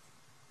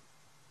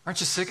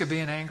 Aren't you sick of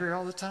being angry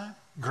all the time?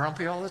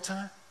 Grumpy all the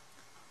time?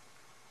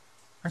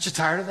 Aren't you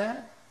tired of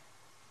that?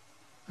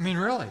 I mean,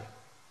 really,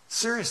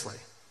 seriously,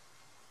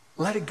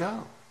 let it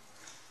go.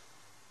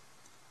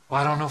 Well,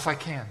 I don't know if I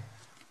can.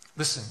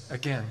 Listen,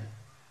 again,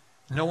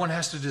 no one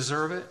has to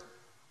deserve it.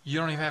 You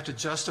don't even have to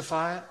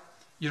justify it.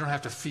 You don't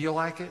have to feel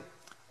like it.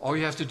 All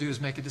you have to do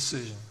is make a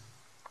decision.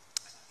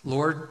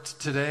 Lord,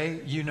 today,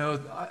 you know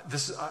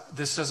this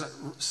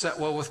doesn't set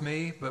well with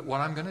me, but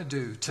what I'm going to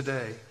do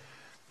today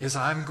is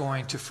I'm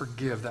going to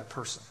forgive that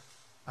person.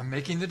 I'm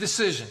making the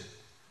decision.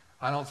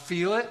 I don't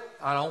feel it.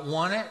 I don't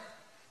want it.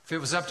 If it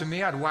was up to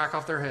me, I'd whack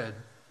off their head.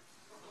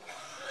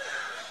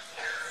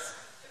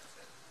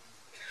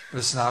 But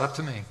it's not up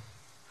to me.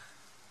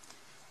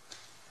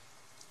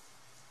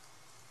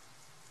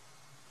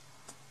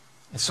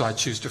 And so I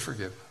choose to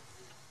forgive.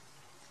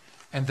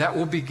 And that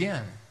will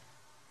begin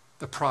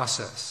the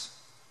process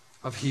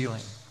of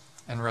healing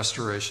and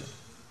restoration.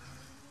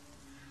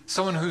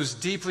 Someone who's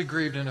deeply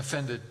grieved and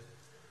offended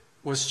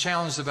was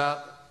challenged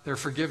about their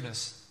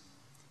forgiveness.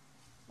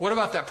 What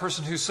about that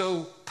person who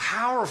so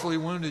powerfully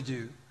wounded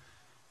you?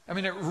 I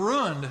mean, it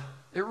ruined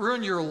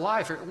your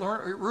life. It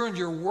ruined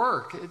your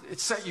work. It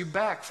set you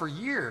back for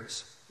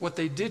years, what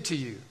they did to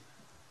you.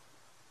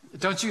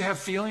 Don't you have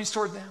feelings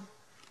toward them?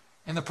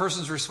 And the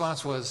person's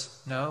response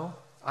was, no,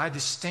 I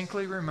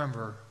distinctly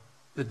remember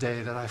the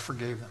day that I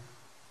forgave them.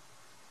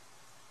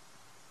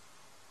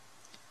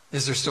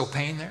 Is there still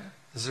pain there?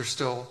 Is there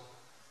still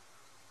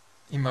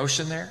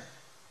emotion there?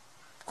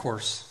 Of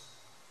course.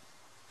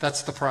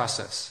 That's the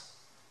process.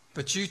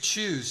 But you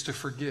choose to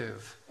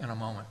forgive in a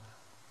moment.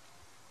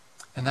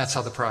 And that's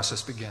how the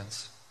process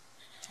begins.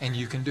 And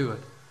you can do it.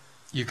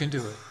 You can do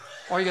it.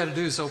 All you got to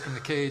do is open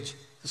the cage.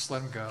 Just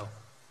let them go.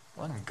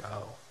 Let them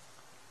go.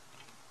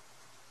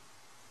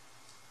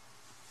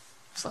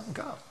 Just let them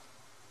go.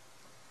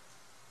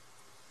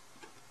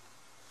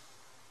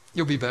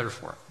 You'll be better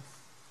for it.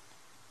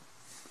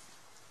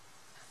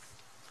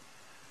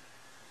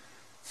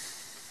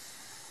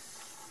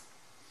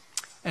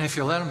 And if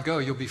you let them go,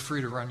 you'll be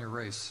free to run your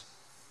race.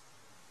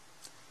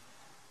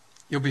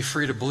 You'll be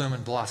free to bloom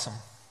and blossom.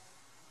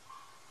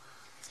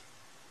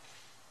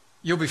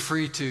 You'll be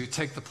free to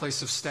take the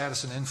place of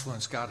status and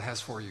influence God has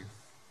for you.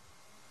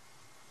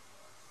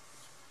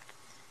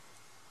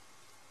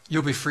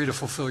 You'll be free to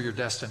fulfill your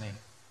destiny.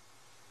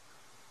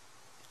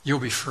 You'll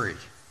be free.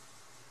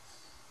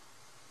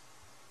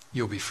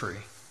 You'll be free.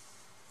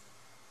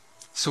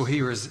 So he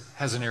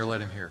has an ear,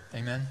 let him hear.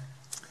 Amen?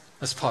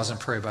 Let's pause and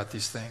pray about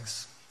these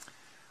things.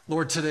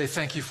 Lord, today,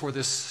 thank you for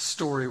this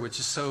story, which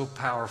is so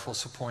powerful,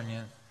 so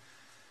poignant.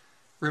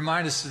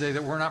 Remind us today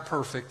that we're not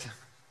perfect.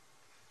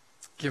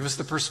 Give us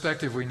the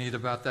perspective we need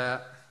about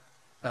that.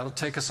 That'll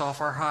take us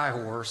off our high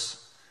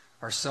horse,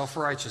 our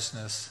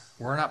self-righteousness.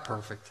 We're not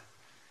perfect.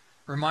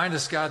 Remind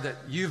us, God, that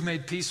you've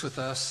made peace with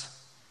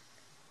us.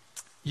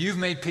 You've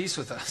made peace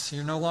with us.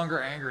 You're no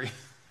longer angry.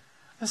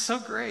 That's so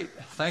great.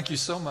 Thank you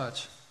so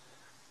much.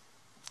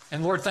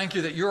 And Lord, thank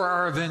you that you're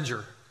our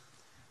avenger.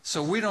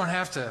 So we don't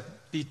have to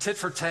be tit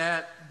for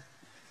tat.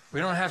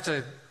 We don't have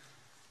to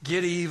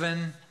get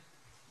even.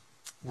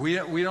 We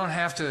don't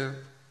have to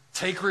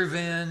take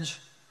revenge.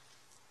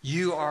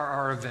 You are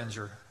our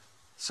avenger.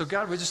 So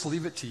God, we just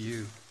leave it to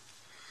you.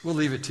 We'll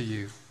leave it to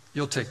you.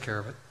 You'll take care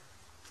of it.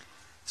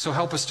 So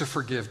help us to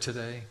forgive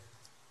today.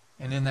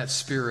 And in that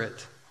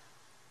spirit,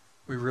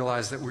 we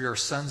realize that we are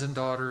sons and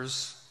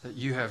daughters that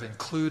you have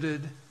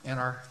included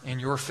in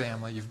your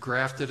family. You've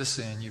grafted us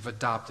in. You've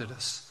adopted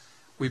us.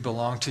 We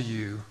belong to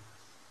you.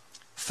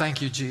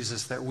 Thank you,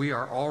 Jesus, that we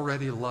are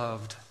already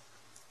loved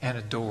and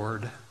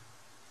adored.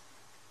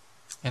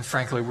 And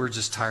frankly, we're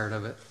just tired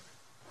of it.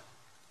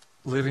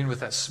 Living with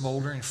that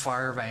smoldering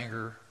fire of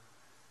anger,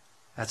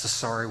 that's a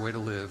sorry way to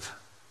live.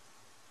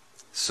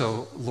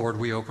 So, Lord,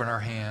 we open our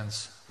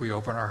hands. We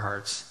open our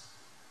hearts.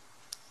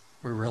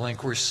 We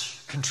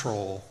relinquish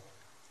control.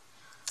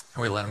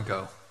 And we let them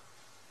go.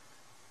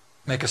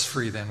 Make us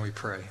free then, we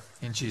pray.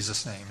 In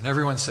Jesus' name. And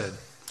everyone said,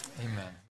 amen.